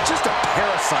is just a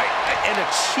parasite and a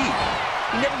cheat.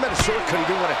 He never met a shortcut he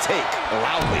didn't want to take,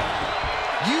 loudly.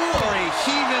 You are a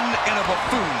heathen and a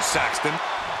buffoon, Saxton.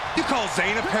 You call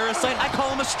Zayn a parasite, I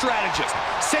call him a strategist.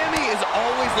 Sami is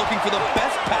always looking for the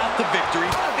best path to victory,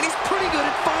 and he's pretty good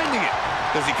at finding it.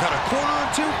 Does he cut a corner or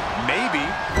two? Maybe,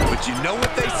 but you know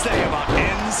what they say about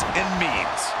ends and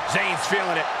means. Zayn's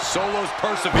feeling it. Solo's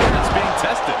perseverance being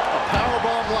tested. A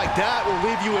powerbomb like that will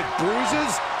leave you with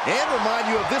bruises and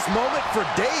remind you of this moment for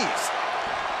days.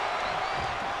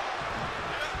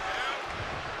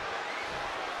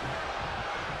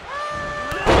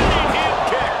 Heel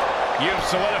kick. You've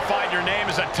solidified your name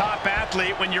as a top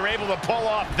athlete when you're able to pull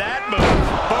off that move.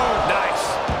 Boom,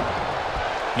 nice.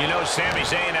 You know, Sami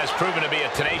Zayn has proven to be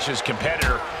a tenacious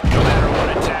competitor. No matter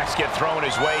what attacks get thrown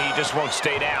his way, he just won't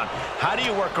stay down. How do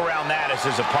you work around that as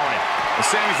his opponent? Well,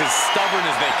 Sami's as stubborn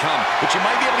as they come, but you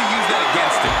might be able to use that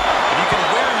against him. If you can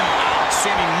wear him out,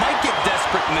 Sami might get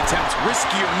desperate and attempt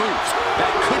riskier moves.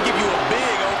 That could give you a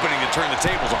big opening to turn the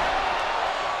tables on.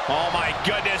 Oh, my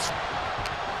goodness.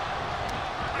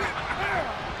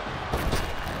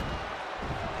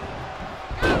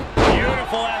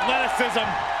 Beautiful athleticism.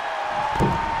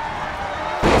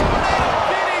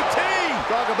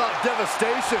 Talk about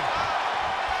devastation.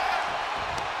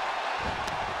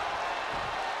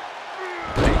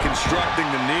 Deconstructing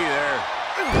the knee there.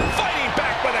 Fighting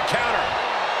back with a counter.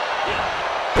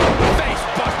 Face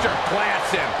buster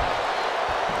plants him.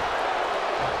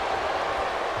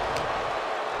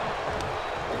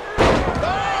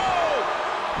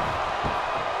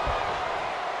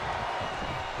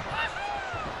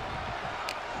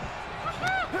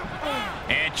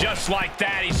 And just like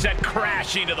that, he sent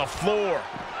crashing to the floor.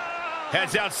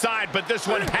 Heads outside, but this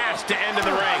one has to end in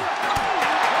the ring.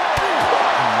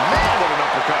 Man, what an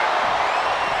uppercut.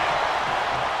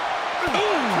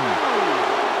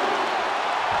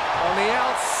 On the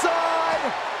outside.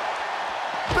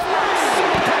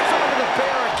 Suplex over the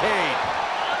barricade.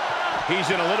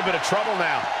 He's in a little bit of trouble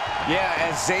now. Yeah,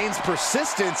 as Zayn's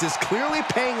persistence is clearly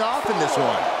paying off in this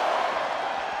one.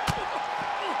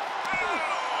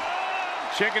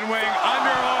 Chicken wing,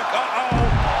 underhook,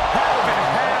 half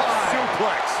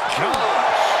suplex.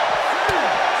 Gosh.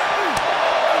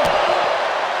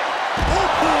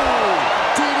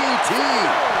 DDT.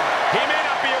 He may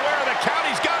not be aware of the count.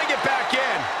 He's got to get back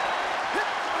in.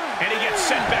 And he gets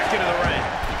sent back into the ring.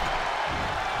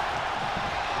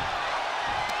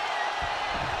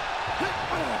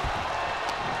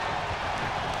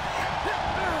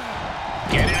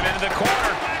 Getting him into the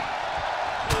corner.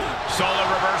 Solo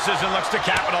reverses and looks to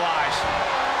capitalize.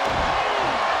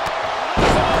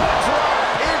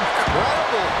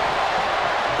 Incredible.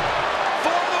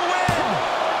 For the win.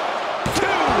 2.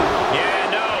 Yeah,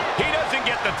 no, he doesn't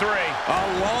get the 3. A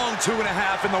long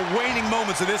 2.5 in the waning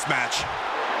moments of this match.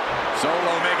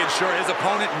 Solo making sure his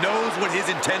opponent knows what his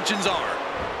intentions are.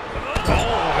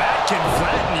 Oh, that can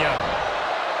flatten you.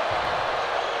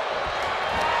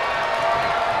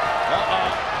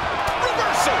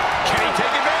 Reversal. Can he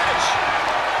take advantage?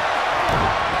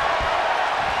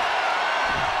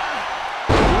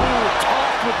 Ooh,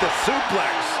 tossed with the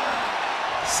suplex.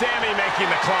 Sami making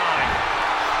the climb.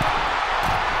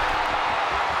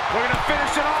 We're going to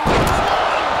finish it off.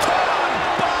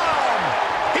 Bomb!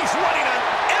 He's running on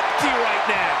empty right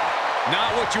now.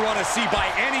 Not what you want to see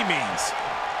by any means.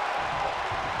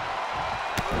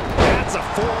 That's a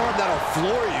forearm that'll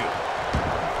floor you.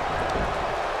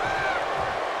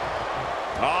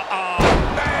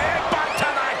 Headbutt to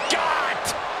the gut.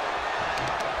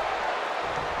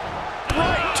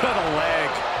 Right to the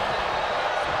leg.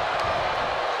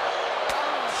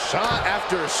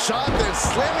 after shot, then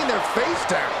slamming their face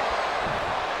down.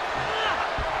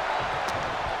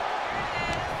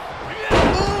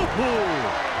 Ooh.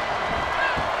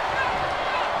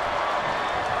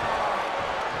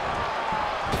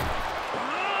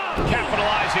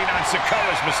 Capitalizing on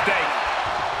Sikoa's mistake.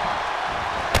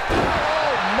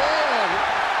 Oh, man.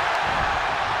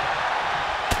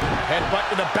 Headbutt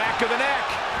to the back of the neck.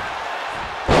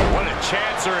 What a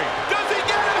chancery. Does he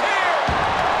get him here?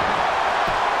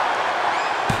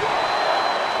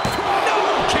 No!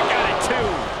 Kick out at 2.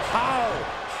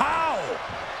 How?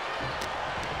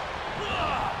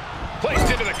 Placed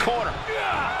into the corner.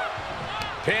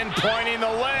 Pinpointing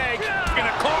the leg in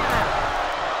the corner.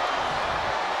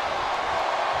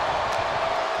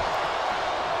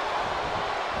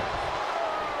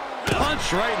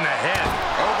 Punch right in the head.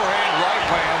 Overhand right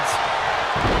lands.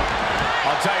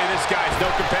 I'll tell you this, guys, no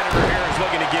competitor here is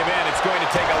looking to give in. It's going to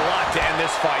take a lot to end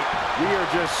this fight. We are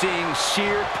just seeing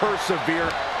sheer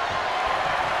perseverance.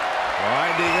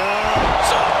 Winding up.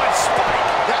 Solid spike.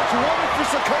 That's one for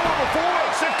Sikoa before.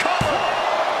 Sikoa.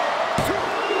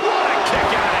 What a kick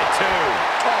out at 2.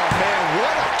 Oh, man,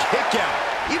 what a kick out.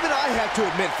 Even I have to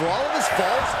admit, for all of his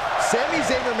faults, Sami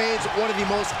Zayn remains one of the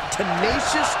most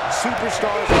tenacious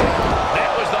superstars around.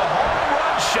 That was the home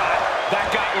run shot that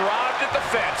got robbed at the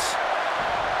fence.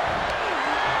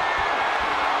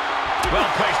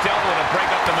 Well-placed elbow to break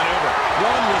up the maneuver.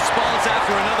 One response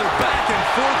after another. Back and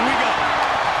forth we go.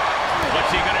 What's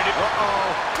he gonna do?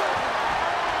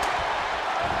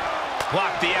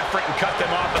 Blocked the effort and cut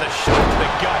them off with a shot to the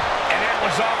gut. And that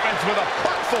was offense with a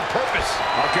hurtful purpose.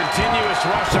 A continuous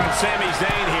rush on Sami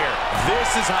Zayn here.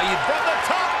 This is how you... From the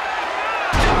top.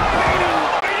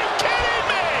 Are you kidding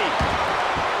me?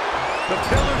 The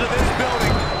pillars of this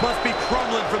building must be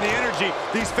crumbling from the energy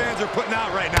these fans are putting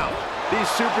out right now.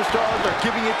 These superstars are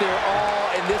giving it their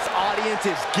all, and this audience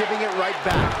is giving it right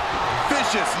back.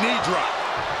 Vicious knee drop.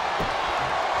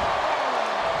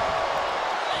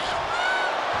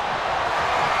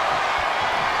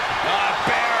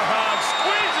 Bear hug,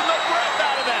 squeezing the breath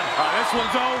out of them. This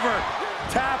one's over.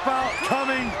 Tap out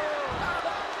coming.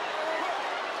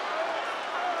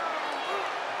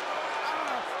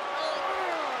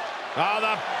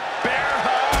 The bear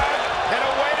hug, and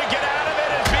a way to get out of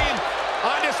it is being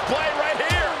on display right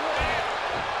here.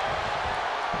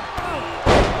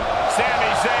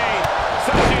 Sami Zayn,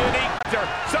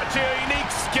 such a unique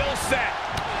skill set.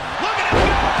 Look at him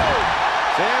go!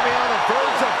 Sami on the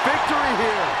verge of victory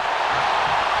here.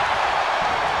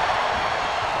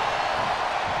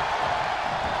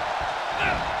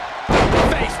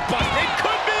 Face bust. It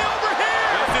could be over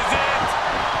here. This is it.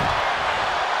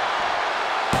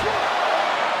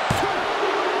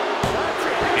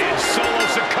 And Solo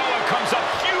Sikoa comes up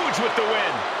huge with the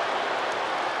win.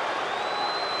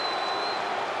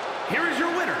 Here is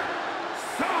your winner,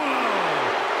 Solo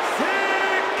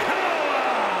Sikoa.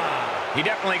 He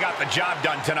definitely got the job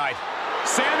done tonight.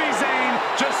 Sami Zayn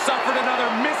just suffered another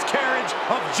miscarriage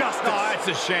of justice. Oh, that's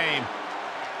a shame.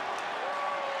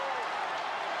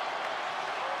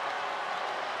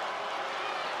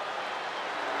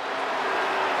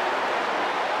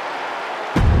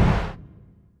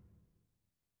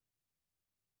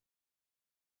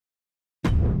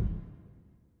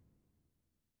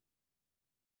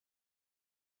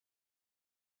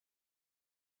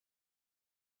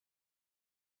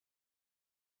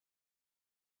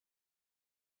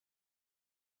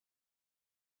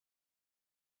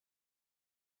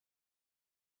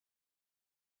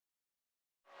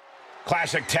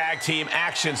 Classic tag team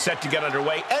action set to get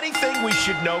underway. Anything we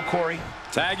should know, Corey?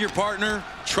 Tag your partner,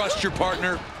 trust your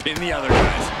partner, pin the other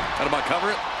guys. That about cover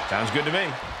it? Sounds good to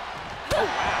me. Oh,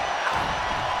 wow.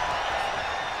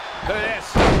 Look at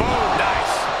this. Boom,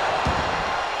 nice.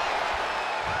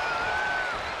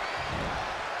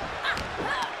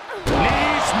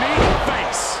 Knees meet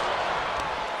face.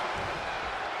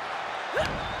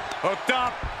 Hooked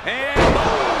up and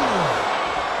boom.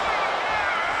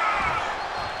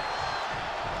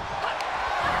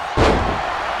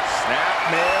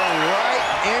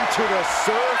 To the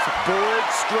surfboard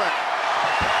strap.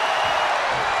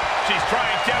 She's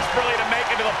trying desperately to make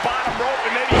it to the bottom rope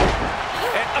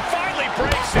and finally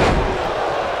breaks it.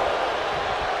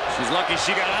 She's lucky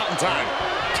she got out in time.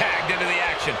 Tagged into the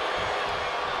action.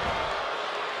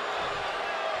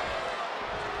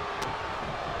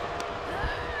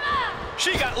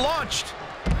 She got launched.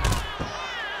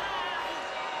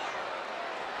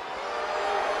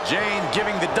 Jane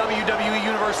giving the WWE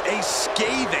Universe a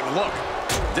scathing look.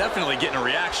 Definitely getting a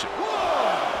reaction.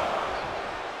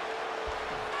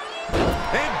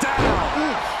 And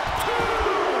down.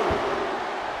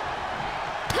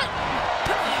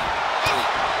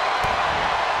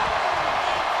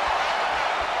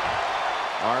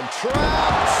 Arm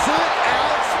trap, sit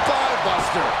out,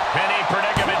 spinebuster. Penny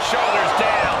predicament, shoulders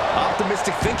down.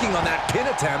 Optimistic thinking on that pin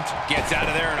attempt. Gets out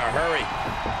of there in a hurry.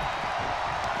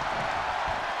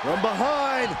 From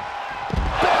behind,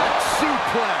 back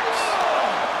suplex.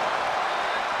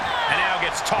 And now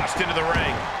gets tossed into the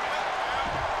ring.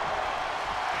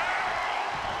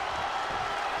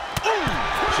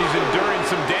 She's enduring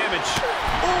some damage.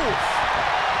 Oof.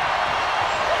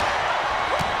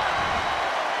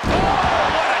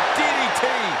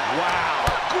 Wow,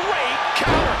 great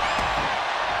counter.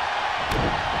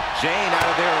 Jane out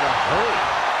of there in a hurry.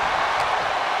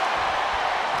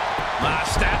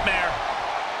 Snapmare.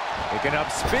 Picking up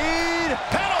speed.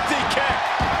 Penalty kick.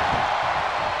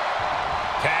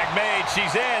 Tag made,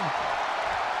 she's in.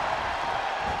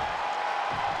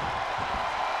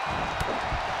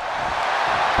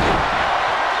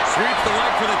 Sweeps the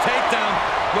leg for the takedown.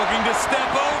 Looking to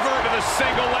step over to the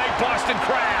single leg Boston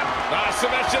Crab.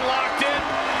 Submission locked in.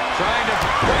 Trying to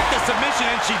break the submission,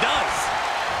 and she does.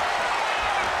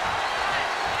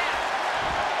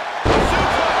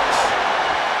 Suplex.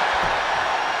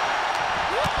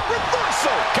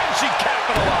 Reversal. Can she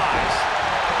capitalize?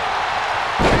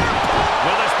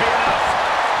 Will this be enough?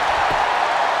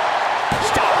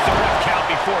 Stops the ref count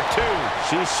before 2.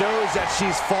 She shows that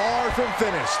she's far from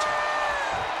finished.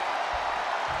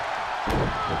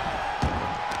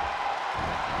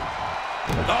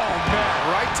 Oh,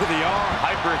 man, right to the arm.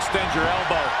 Hyperextend your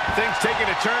elbow. Things taking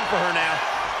a turn for her now.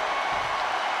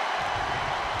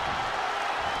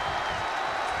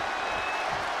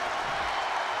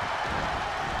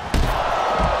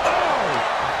 Oh!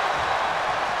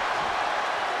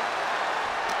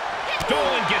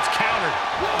 Dolan gets countered.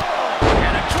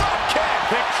 And a drop kick.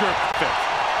 Picture perfect.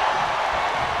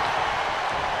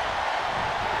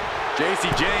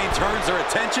 Jacy Jayne turns her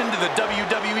attention to the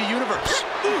WWE Universe.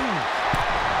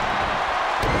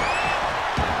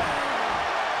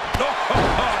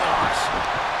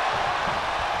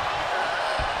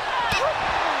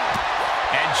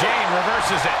 And Jayne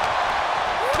reverses it.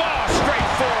 Oh, straight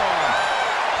forearm.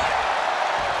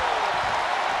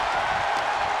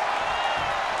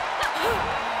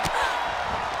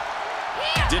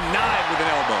 Denied with an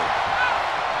elbow.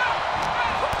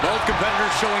 Both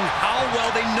competitors showing how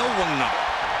well they know one another.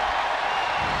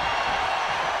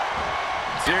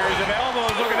 Series of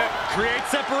elbows looking to create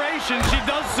separation. She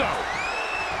does so.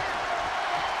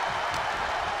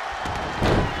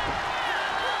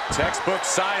 Textbook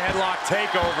side headlock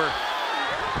takeover.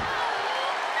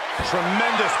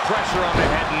 Tremendous pressure on the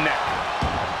head and neck.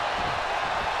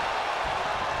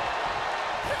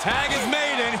 Tag is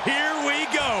made, and here we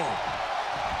go.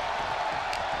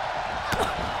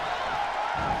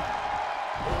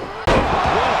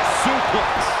 What a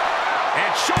suplex.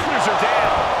 And shoulders are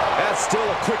down. That's still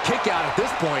a quick kick out at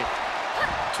this point.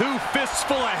 2 fists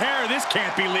full of hair. This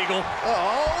can't be legal.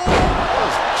 Oh,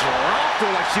 just dropped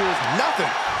her like she was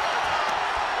nothing.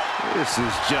 This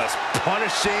is just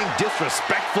punishing,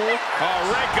 disrespectful. A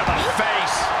rake of the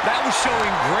face. That was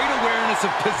showing great awareness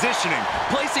of positioning,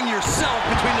 placing yourself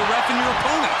between the ref and your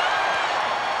opponent.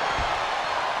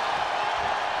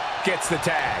 Gets the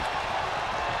tag.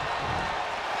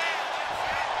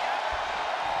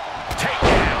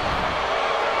 Takedown.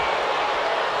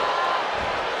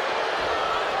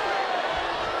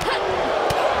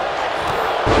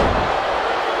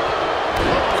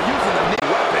 Using the knee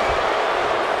weapon.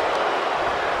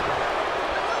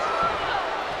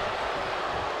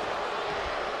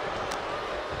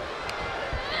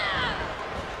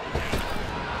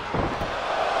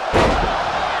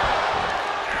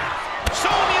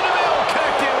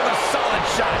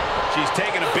 She's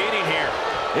taking a beating here.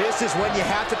 This is when you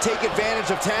have to take advantage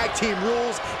of tag team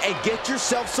rules and get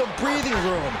yourself some breathing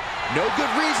room. No good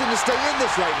reason to stay in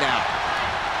this right now.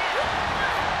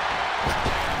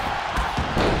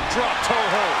 Drop toe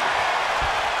hold.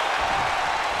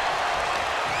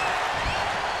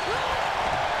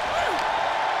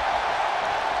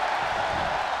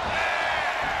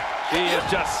 She is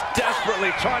just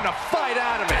desperately trying to fight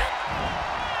out of it.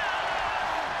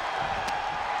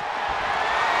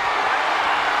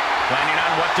 Planning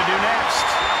on what to do next.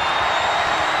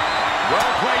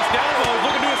 Well-placed elbow,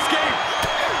 looking to escape.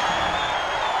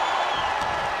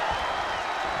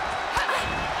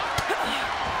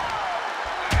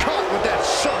 Caught with that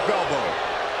sharp elbow.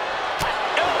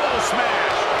 Elbow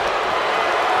smash.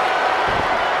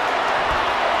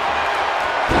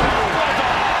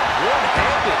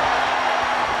 One-handed.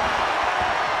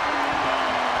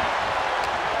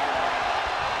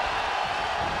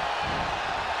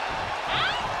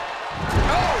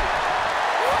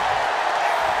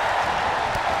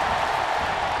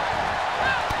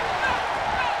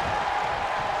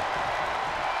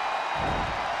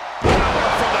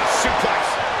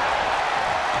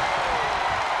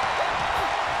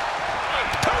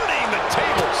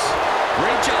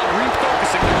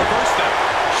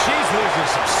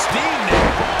 some steam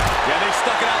there. Yeah, they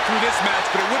stuck it out through this match,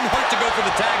 but it wouldn't hurt to go for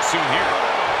the tag soon here.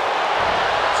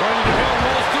 Sonya Deville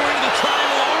rolls through into the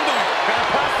triangle armbar. Gotta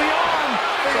pass the arm.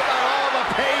 Think about all the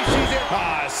pain she's in.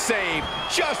 Save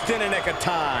just in a nick of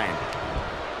time.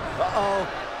 Uh-oh.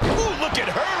 Ooh, look at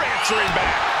her answering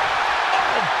back.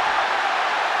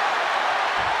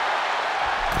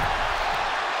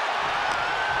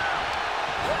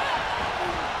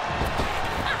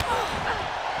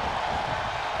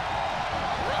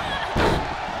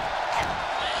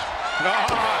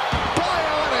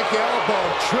 Bionic elbow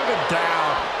driven down.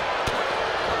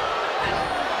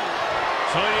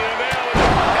 Sonya Deville with a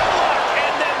headlock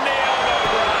and then the elbow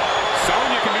drop.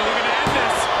 Sonya can be looking to end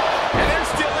this. And they're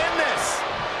still in this.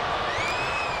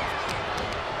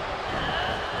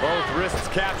 Both wrists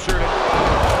captured.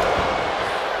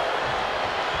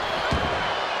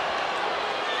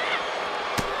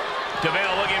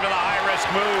 Deville looking for the high-risk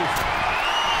move.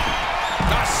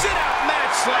 A sit-out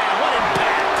match slam. What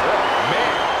impact. Oh,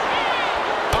 man.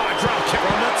 Oh, a drop kick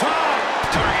from the top.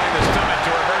 Targeting the stomach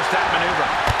to reverse that maneuver.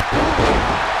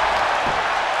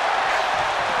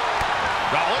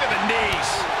 Oh, look at the knees.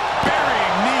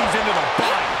 Burying knees into the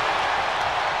body.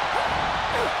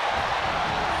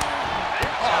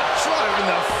 Oh, driving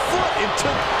the foot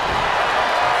into...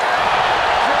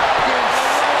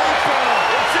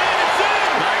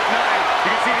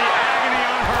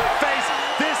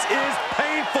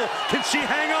 Can she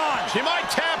hang on? She might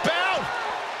tap out.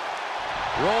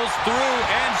 Rolls through,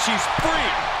 and she's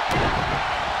free.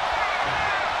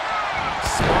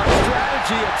 Smart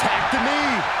strategy, attack the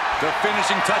knee. The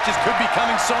finishing touches could be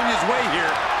coming Sonya's way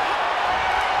here.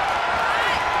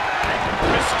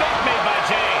 Mistake made by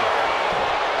Jane.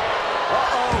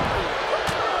 Uh-oh.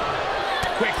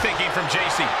 Quick thinking from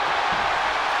JC.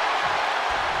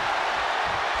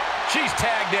 She's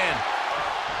tagged in.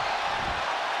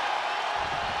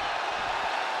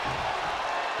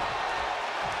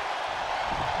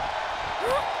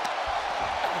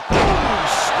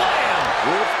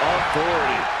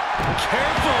 Authority.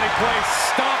 Carefully placed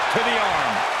stomp to the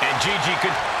arm. And Gigi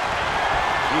could...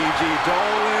 Gigi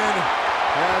Dolan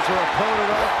has her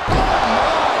opponent up. Oh,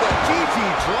 my, the Gigi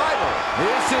driver.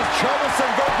 This is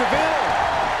troublesome for Deville.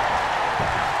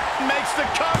 Makes the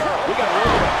cover. We got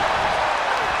room.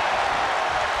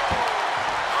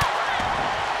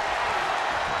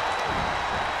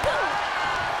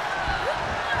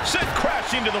 Sent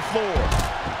crashing to the floor.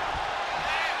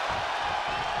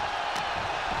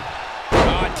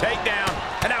 Takedown,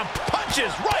 and now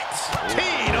punches right,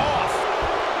 teed off.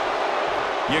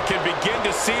 You can begin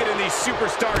to see it in these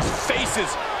superstars'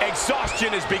 faces.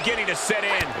 Exhaustion is beginning to set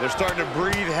in. They're starting to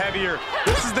breathe heavier.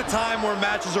 This is the time where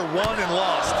matches are won and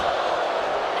lost.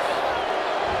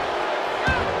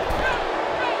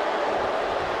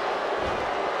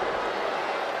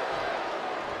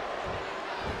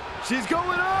 She's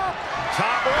going up.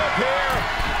 Top rope here.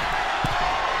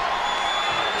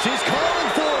 She's calling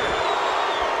for it.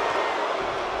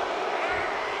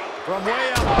 From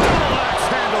way up, axe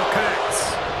handle connects.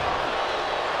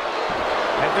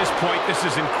 At this point, this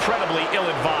is incredibly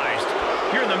ill-advised.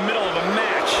 You're in the middle of a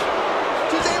match.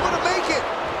 She's able to make it.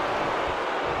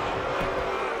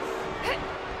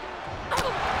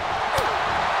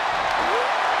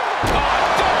 Oh,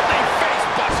 double face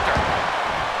buster.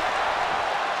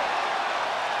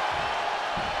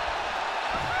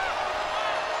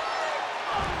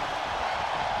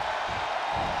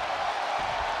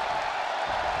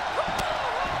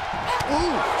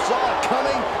 Ooh, saw it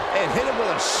coming and hit him with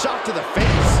a shot to the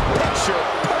face. Picture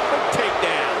perfect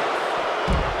takedown.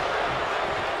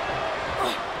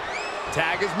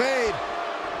 Tag is made.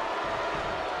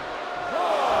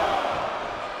 Oh,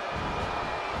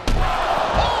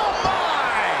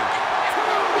 my!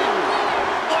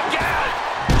 Look out!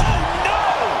 Oh, no!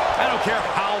 I don't care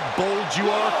how bold you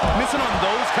are, missing on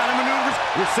those kind of maneuvers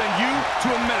will send you to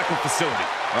a medical facility.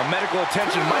 Our medical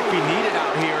attention might be needed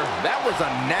out here. That was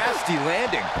a nasty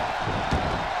landing.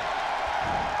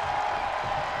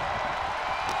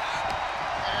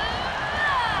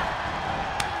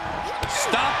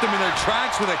 Stopped them in their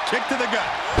tracks with a kick to the gut.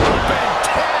 Up and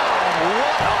down.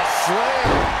 What a slam.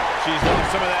 She's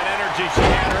lost some of that energy she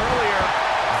had earlier.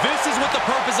 This is what the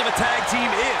purpose of a tag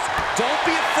team is. Don't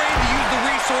be afraid to use the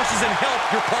resources and help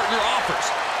your partner offers.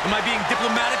 Am I being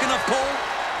diplomatic enough, Cole?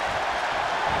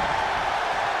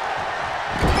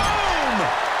 Boom!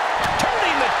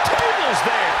 Turning the tables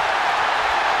there.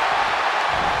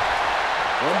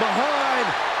 From behind.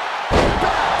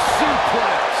 Back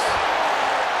suplex.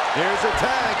 Here's a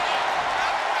tag.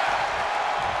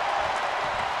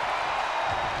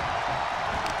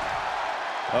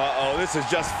 Uh-oh, this is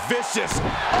just vicious.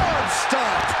 Arm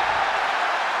stomp.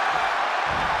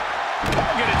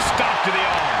 Targeted stop to the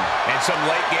arm. And some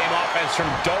late game offense from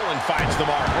Dolan finds the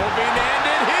mark. Hoping to end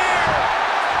it here.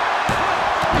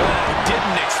 Well,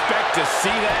 didn't expect to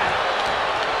see that.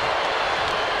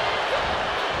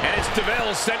 And it's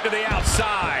DeVille sent to the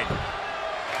outside.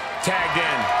 Tagged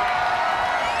in.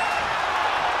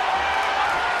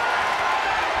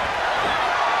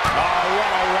 Oh,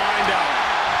 what a windup.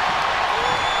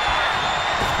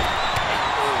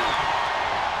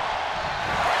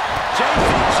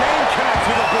 Jane connects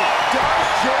with a boot. Does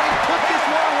Jane put this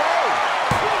one away?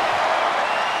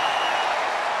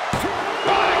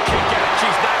 Oh, kick out.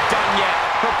 She's not done yet.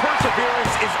 Her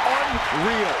perseverance is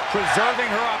unreal, preserving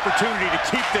her opportunity to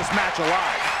keep this match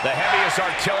alive. The heaviest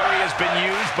artillery has been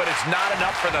used, but it's not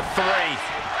enough for the three.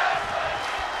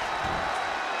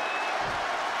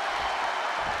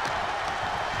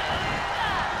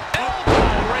 Elbow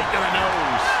right to the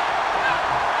nose.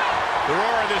 The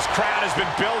roar of this crowd has been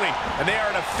building, and they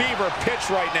are at a fever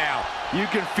pitch right now. You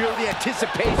can feel the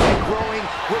anticipation growing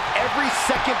with every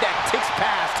second that ticks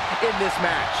past in this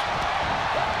match.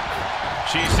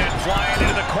 She's sent flying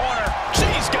into the corner.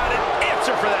 She's got an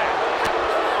answer for that.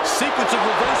 Sequence of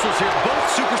reversals here.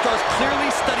 Both superstars clearly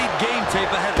studied game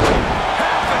tape ahead of time.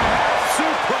 Half and half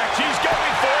suplex. She's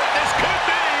going for it. This could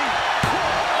be.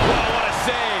 Oh, what a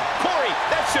save. Corey,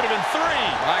 that should have been three.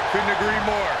 I couldn't agree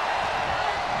more.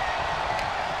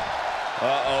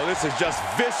 Uh-oh, this is just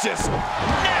vicious.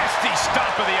 Nasty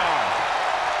stop of the arm.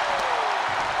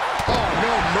 Oh, no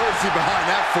mercy behind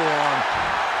that forearm.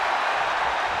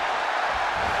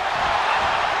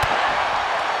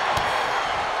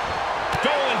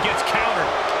 Dolan gets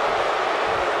countered.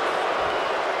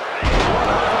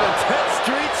 10th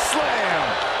Street Slam.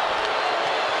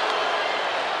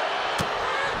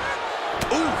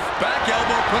 Oof, back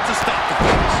elbow puts a stop to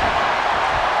things.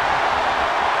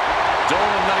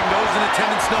 Dolan letting those in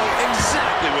attendance know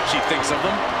exactly what she thinks of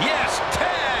them. Yes,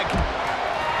 tag.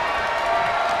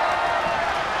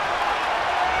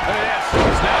 Look at this.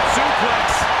 Snap suplex.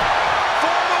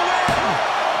 For the win.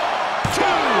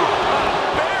 Two.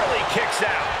 Barely kicks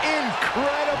out.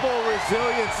 Incredible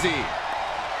resiliency.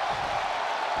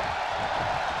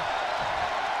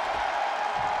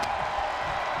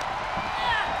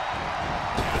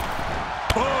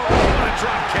 Boom. What a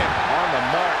drop kick. On the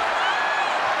mark.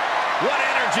 What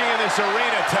energy in this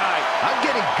arena tonight. I'm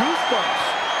getting goosebumps.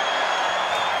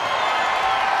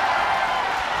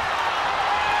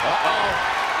 Uh-oh.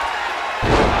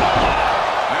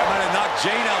 That might have knocked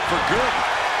Jane out for good.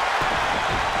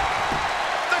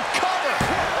 The cover.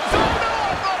 Oh, no,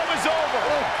 I thought it was over.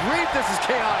 Oh, grief, this is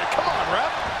chaotic. Come on, ref.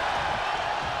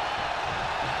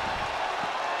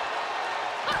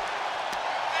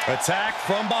 Attack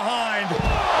from behind.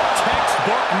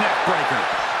 Textbook neckbreaker.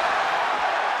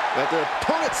 Got their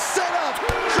opponent set up.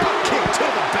 Drop kick to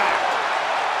the back.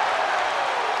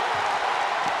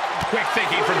 Quick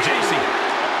thinking from JC.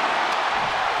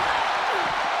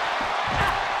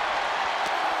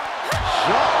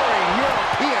 Jarring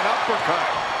European uppercut.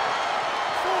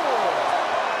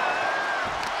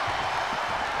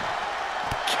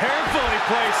 Carefully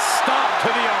placed stop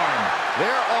to the arm. There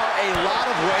are a lot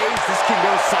of ways this can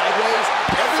go sideways.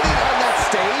 Everything on that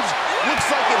stage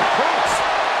looks like it hurts.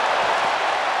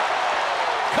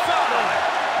 Come on.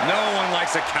 No one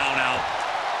likes a count out.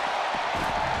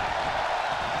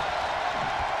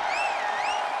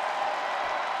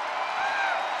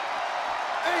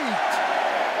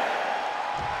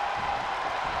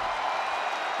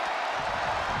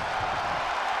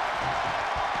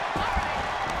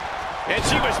 And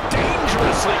she was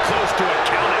dangerously close to a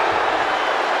countout.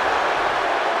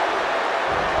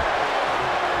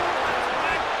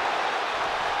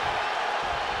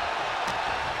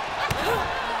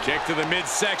 Kick to the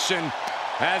midsection.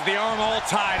 Has the arm all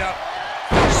tied up.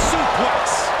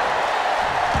 Suplex.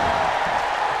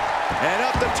 And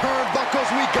up the turnbuckles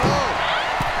we go.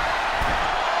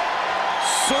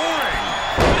 Soaring.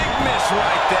 Big miss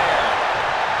right there.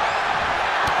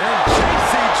 And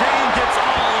JC Jane gets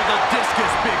all of the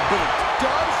discus big boot.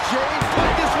 Does Jane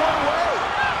put this one away?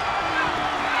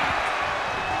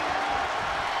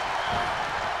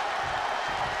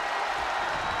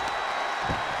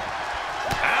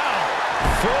 Ow.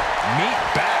 Foot meet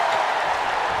back.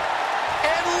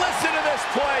 And listen to this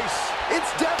place. It's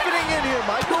deafening in here,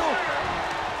 Michael.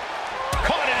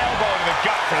 Caught an elbow in the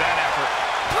gut for that effort.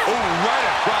 Oh, right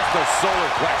across the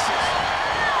solar plexus.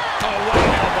 Oh, what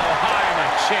an elbow high on the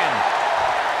chin.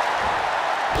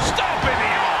 Stop in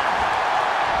the arm.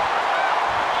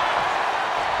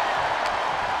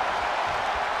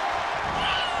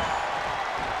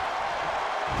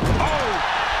 Oh,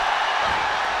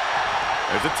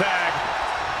 There's a tag.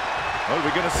 What are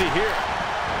we going to see here?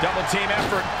 Double team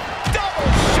effort. Double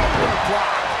shoulder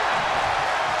block.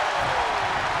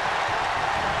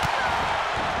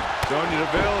 Sonya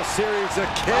Deville, a series of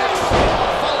kicks,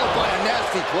 followed by a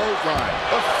nasty clothesline.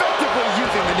 Effectively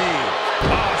using the knee.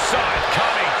 Oh, saw it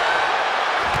coming.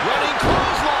 Running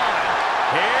clothesline.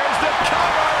 Here's the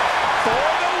cover for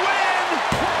the win.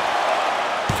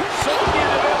 Sonya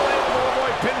Deville able to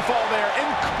avoid pinfall there.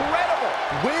 Incredible.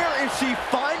 Where is she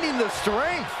finding the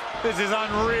strength? This is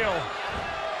unreal.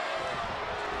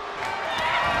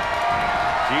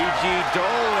 Gigi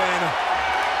Dolan.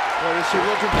 What is she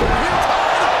looking for?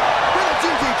 With a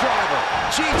DD driver.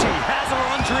 Gigi has her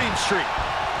on Dream Street.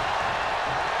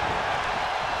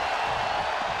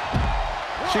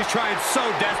 She's trying so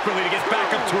desperately to get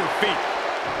back up to her feet.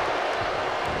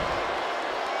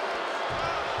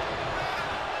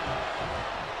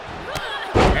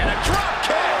 And a drop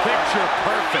kick. Picture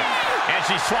perfect. And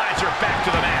she slides her back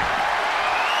to the mat.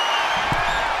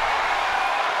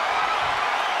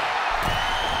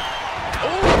 Oh,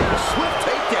 a swift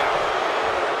takedown.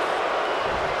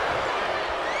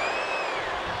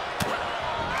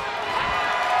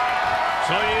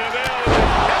 Sonya Deville with a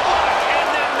headlock and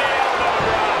then the elbow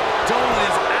drop. Dolan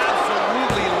is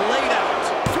absolutely laid out.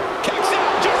 Kicks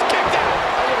out, just kicked out.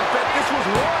 I would have bet this was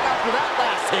wrong after that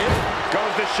last hit.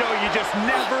 Goes to show you just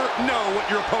never know what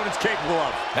your opponent's capable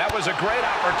of. That was a great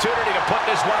opportunity to put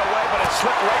this one away, but it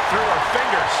slipped right through her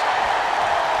fingers.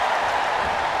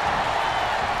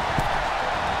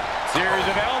 Series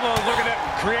of elbows looking to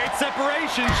create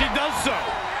separation. She does so.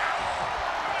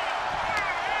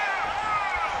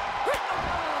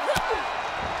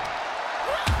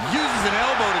 Uses an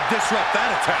elbow to disrupt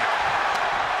that attack.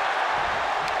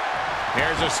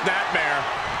 Here's a snapmare.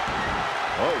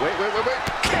 Oh, wait.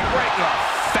 Kick right in the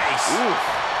face. Oof.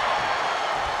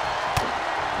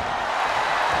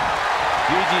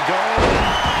 Gigi Dolan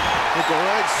with the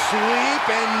leg sweep,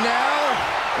 and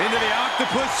now Into the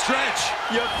octopus stretch.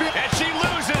 And she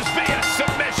loses via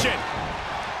submission.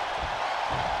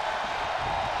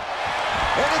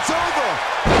 And it's over.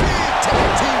 Big tag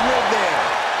team win there.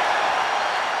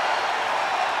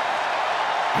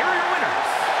 Here are your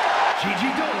winners, Gigi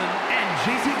Dolan and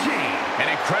JCG. An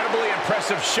incredibly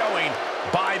impressive showing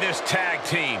by this tag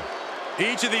team.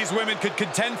 Each of these women could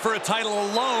contend for a title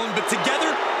alone, but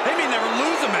together, they may never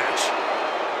lose a match.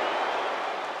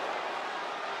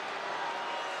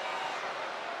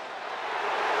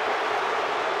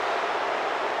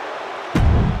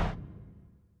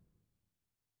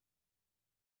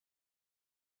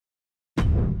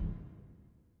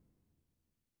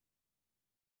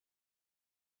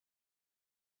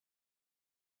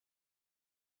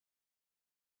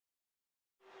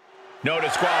 No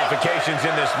disqualifications in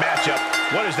this matchup.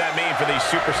 What does that mean for these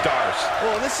superstars?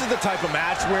 Well, this is the type of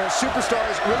match where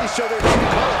superstars really show their true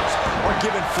colors, are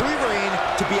given free reign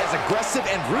to be as aggressive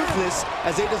and ruthless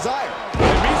as they desire.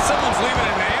 It means someone's leaving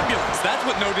in an ambulance. That's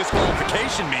what no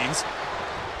disqualification means.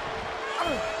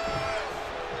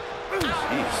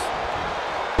 Jeez.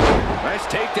 Nice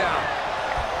takedown.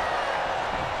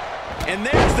 And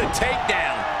there's the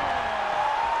takedown.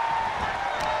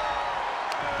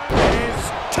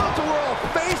 Tilt-a-whirl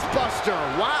face buster.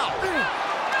 Wow.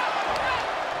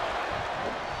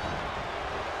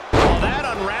 Well, that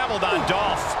unraveled on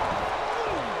Dolph.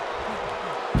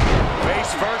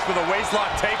 Face first with a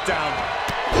waistlock takedown.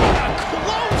 A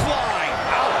clothesline.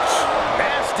 Ouch.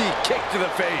 Nasty kick to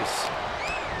the face.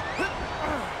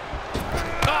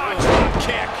 Oh, drop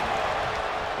kick.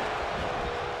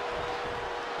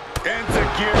 And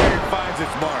Security finds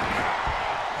its mark.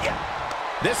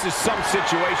 This is some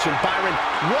situation, Byron.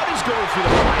 What is going through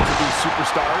the minds of these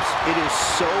superstars? It is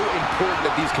so important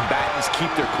that these combatants keep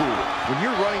their cool. When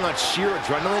you're running on sheer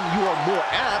adrenaline, you are more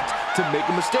apt to make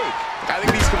a mistake. I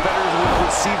think these competitors will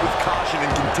proceed with caution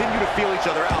and continue to feel each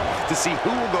other out to see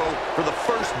who will go for the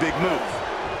first big move.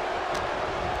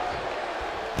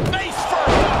 Face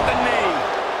first off the knee.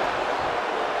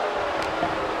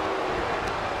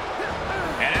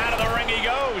 And out of the ring he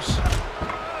goes.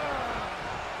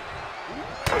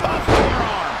 Up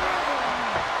forearm.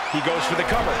 He goes for the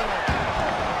cover.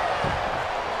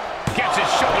 Gets his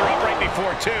shoulder up right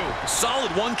before two. Solid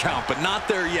one count, but not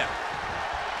there yet.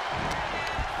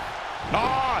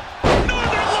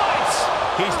 Northern Lights.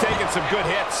 He's taking some good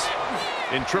hits.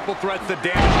 In triple threats, the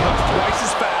damage comes twice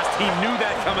as fast. He knew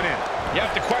that coming in. You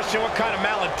have to question what kind of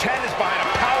malintent is behind a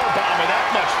power bomb with that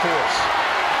much force.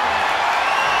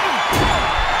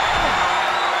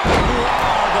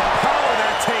 Wow, the power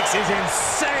that takes is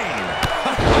insane.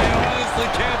 I honestly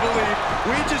can't believe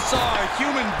we just saw a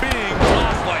human being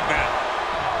tossed like that.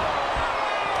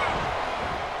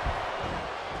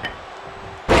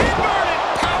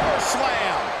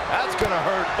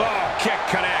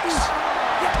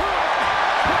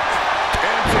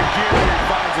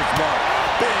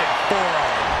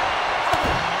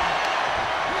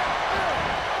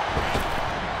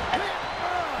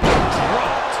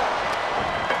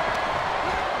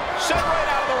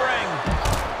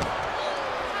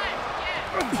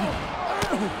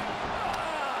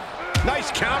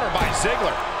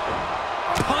 Ziggler.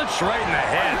 Punch right in the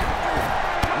head.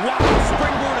 Wow,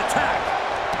 springboard attack.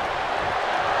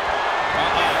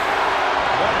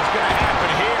 What is going to happen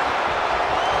here?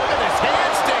 Look at this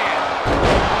handstand.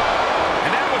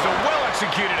 And that was a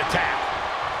well-executed attack.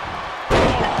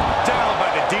 Down by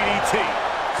the DDT.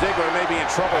 Ziggler may be in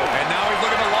trouble. And now he's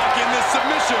looking to lock in this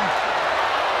submission.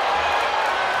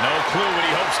 No clue what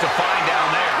he hopes to find down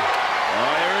there.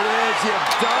 Oh, there it is, the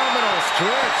abdominal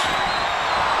stretch.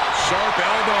 Sharp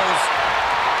elbows.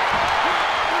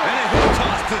 And a hip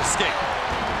toss to escape.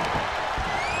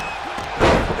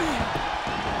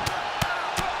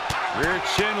 Rear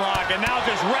chin lock, and now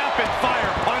just rapid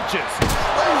fire punches.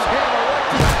 Sledgehammer right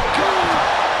to the gut.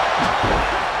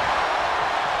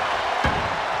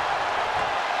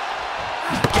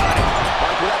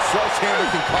 Michael, that sledgehammer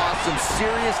can cause some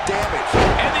serious damage.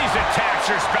 And these attacks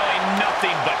are spelling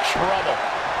nothing but trouble.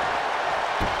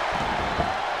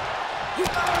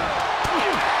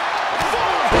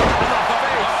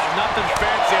 Nothing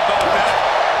fancy about that.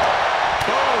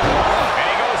 And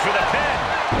he goes for the pin.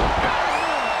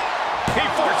 He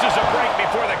forces a break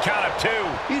before the count of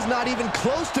 2. He's not even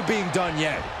close to being done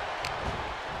yet.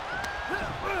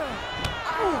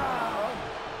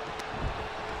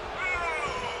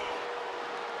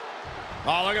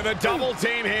 Oh, look at the double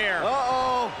team here.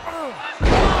 Uh-oh.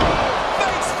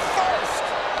 Face first.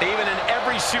 Even in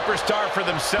every superstar for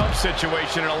themselves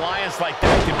situation, an alliance like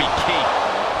that can be key.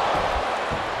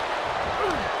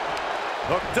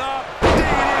 Hooked up.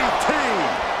 DDT.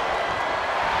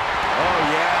 Oh,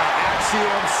 yeah.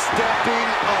 Axiom stepping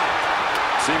up.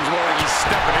 Seems more like he's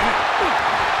stepping in it.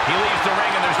 He leaves the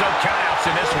ring and there's no countouts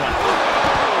in this one.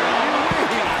 Are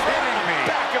you kidding me?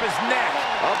 Back of his neck.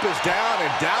 Up is down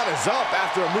and down is up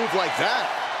after a move like that.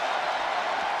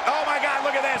 Oh my God,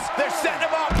 look at this. They're setting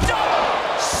him up. Double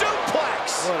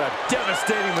suplex. What a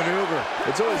devastating maneuver.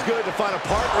 It's always good to find a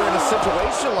partner in a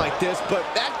situation like this, but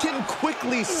that can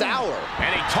quickly sour.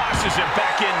 And he tosses him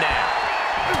back in now.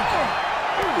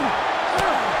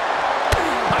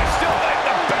 I still think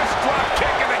the best drop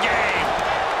kick in the game.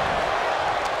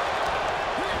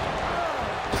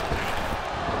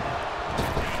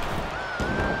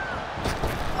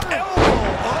 Elbow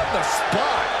on the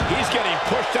spot. He's getting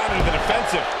pushed out into the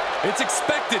defensive. It's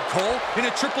expected, Cole. In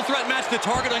a triple threat match, the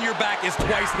target on your back is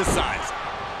twice the size.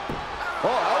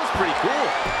 Oh, that was pretty cool.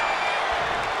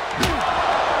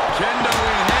 Kendo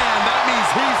in hand, that means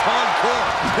he's hardcore.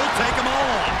 He'll take them all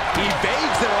on.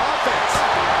 Evades their offense.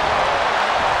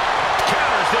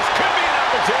 Counters, this could be an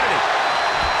opportunity.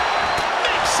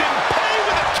 Makes him pay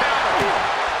with a counter.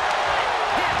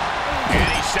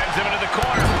 And he sends him into the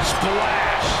corner.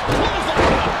 Splash. Pulls on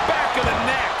the back of the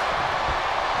neck.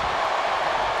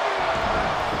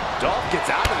 Dolph gets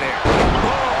out of there.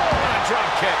 Oh, what a drop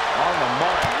kick. On the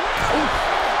mark. Oof.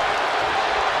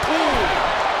 Ooh.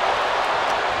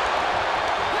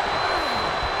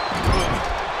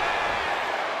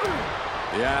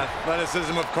 The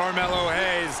athleticism of Carmelo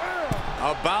Hayes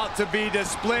about to be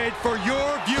displayed for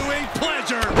your viewing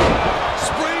pleasure.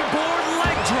 Springboard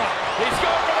leg drop. He's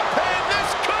going for the pin. This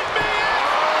could be it.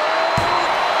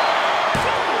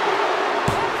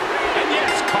 And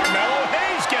yes, Carmelo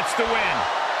Hayes gets the win.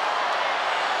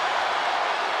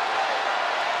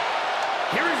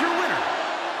 Here is your winner,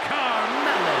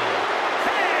 Carmelo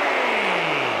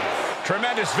Hayes.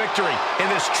 Tremendous victory in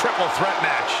this triple threat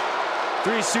match.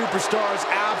 3 superstars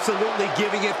absolutely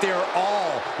giving it their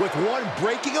all, with one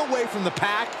breaking away from the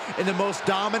pack in the most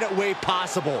dominant way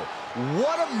possible.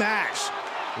 What a match.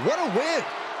 What a win.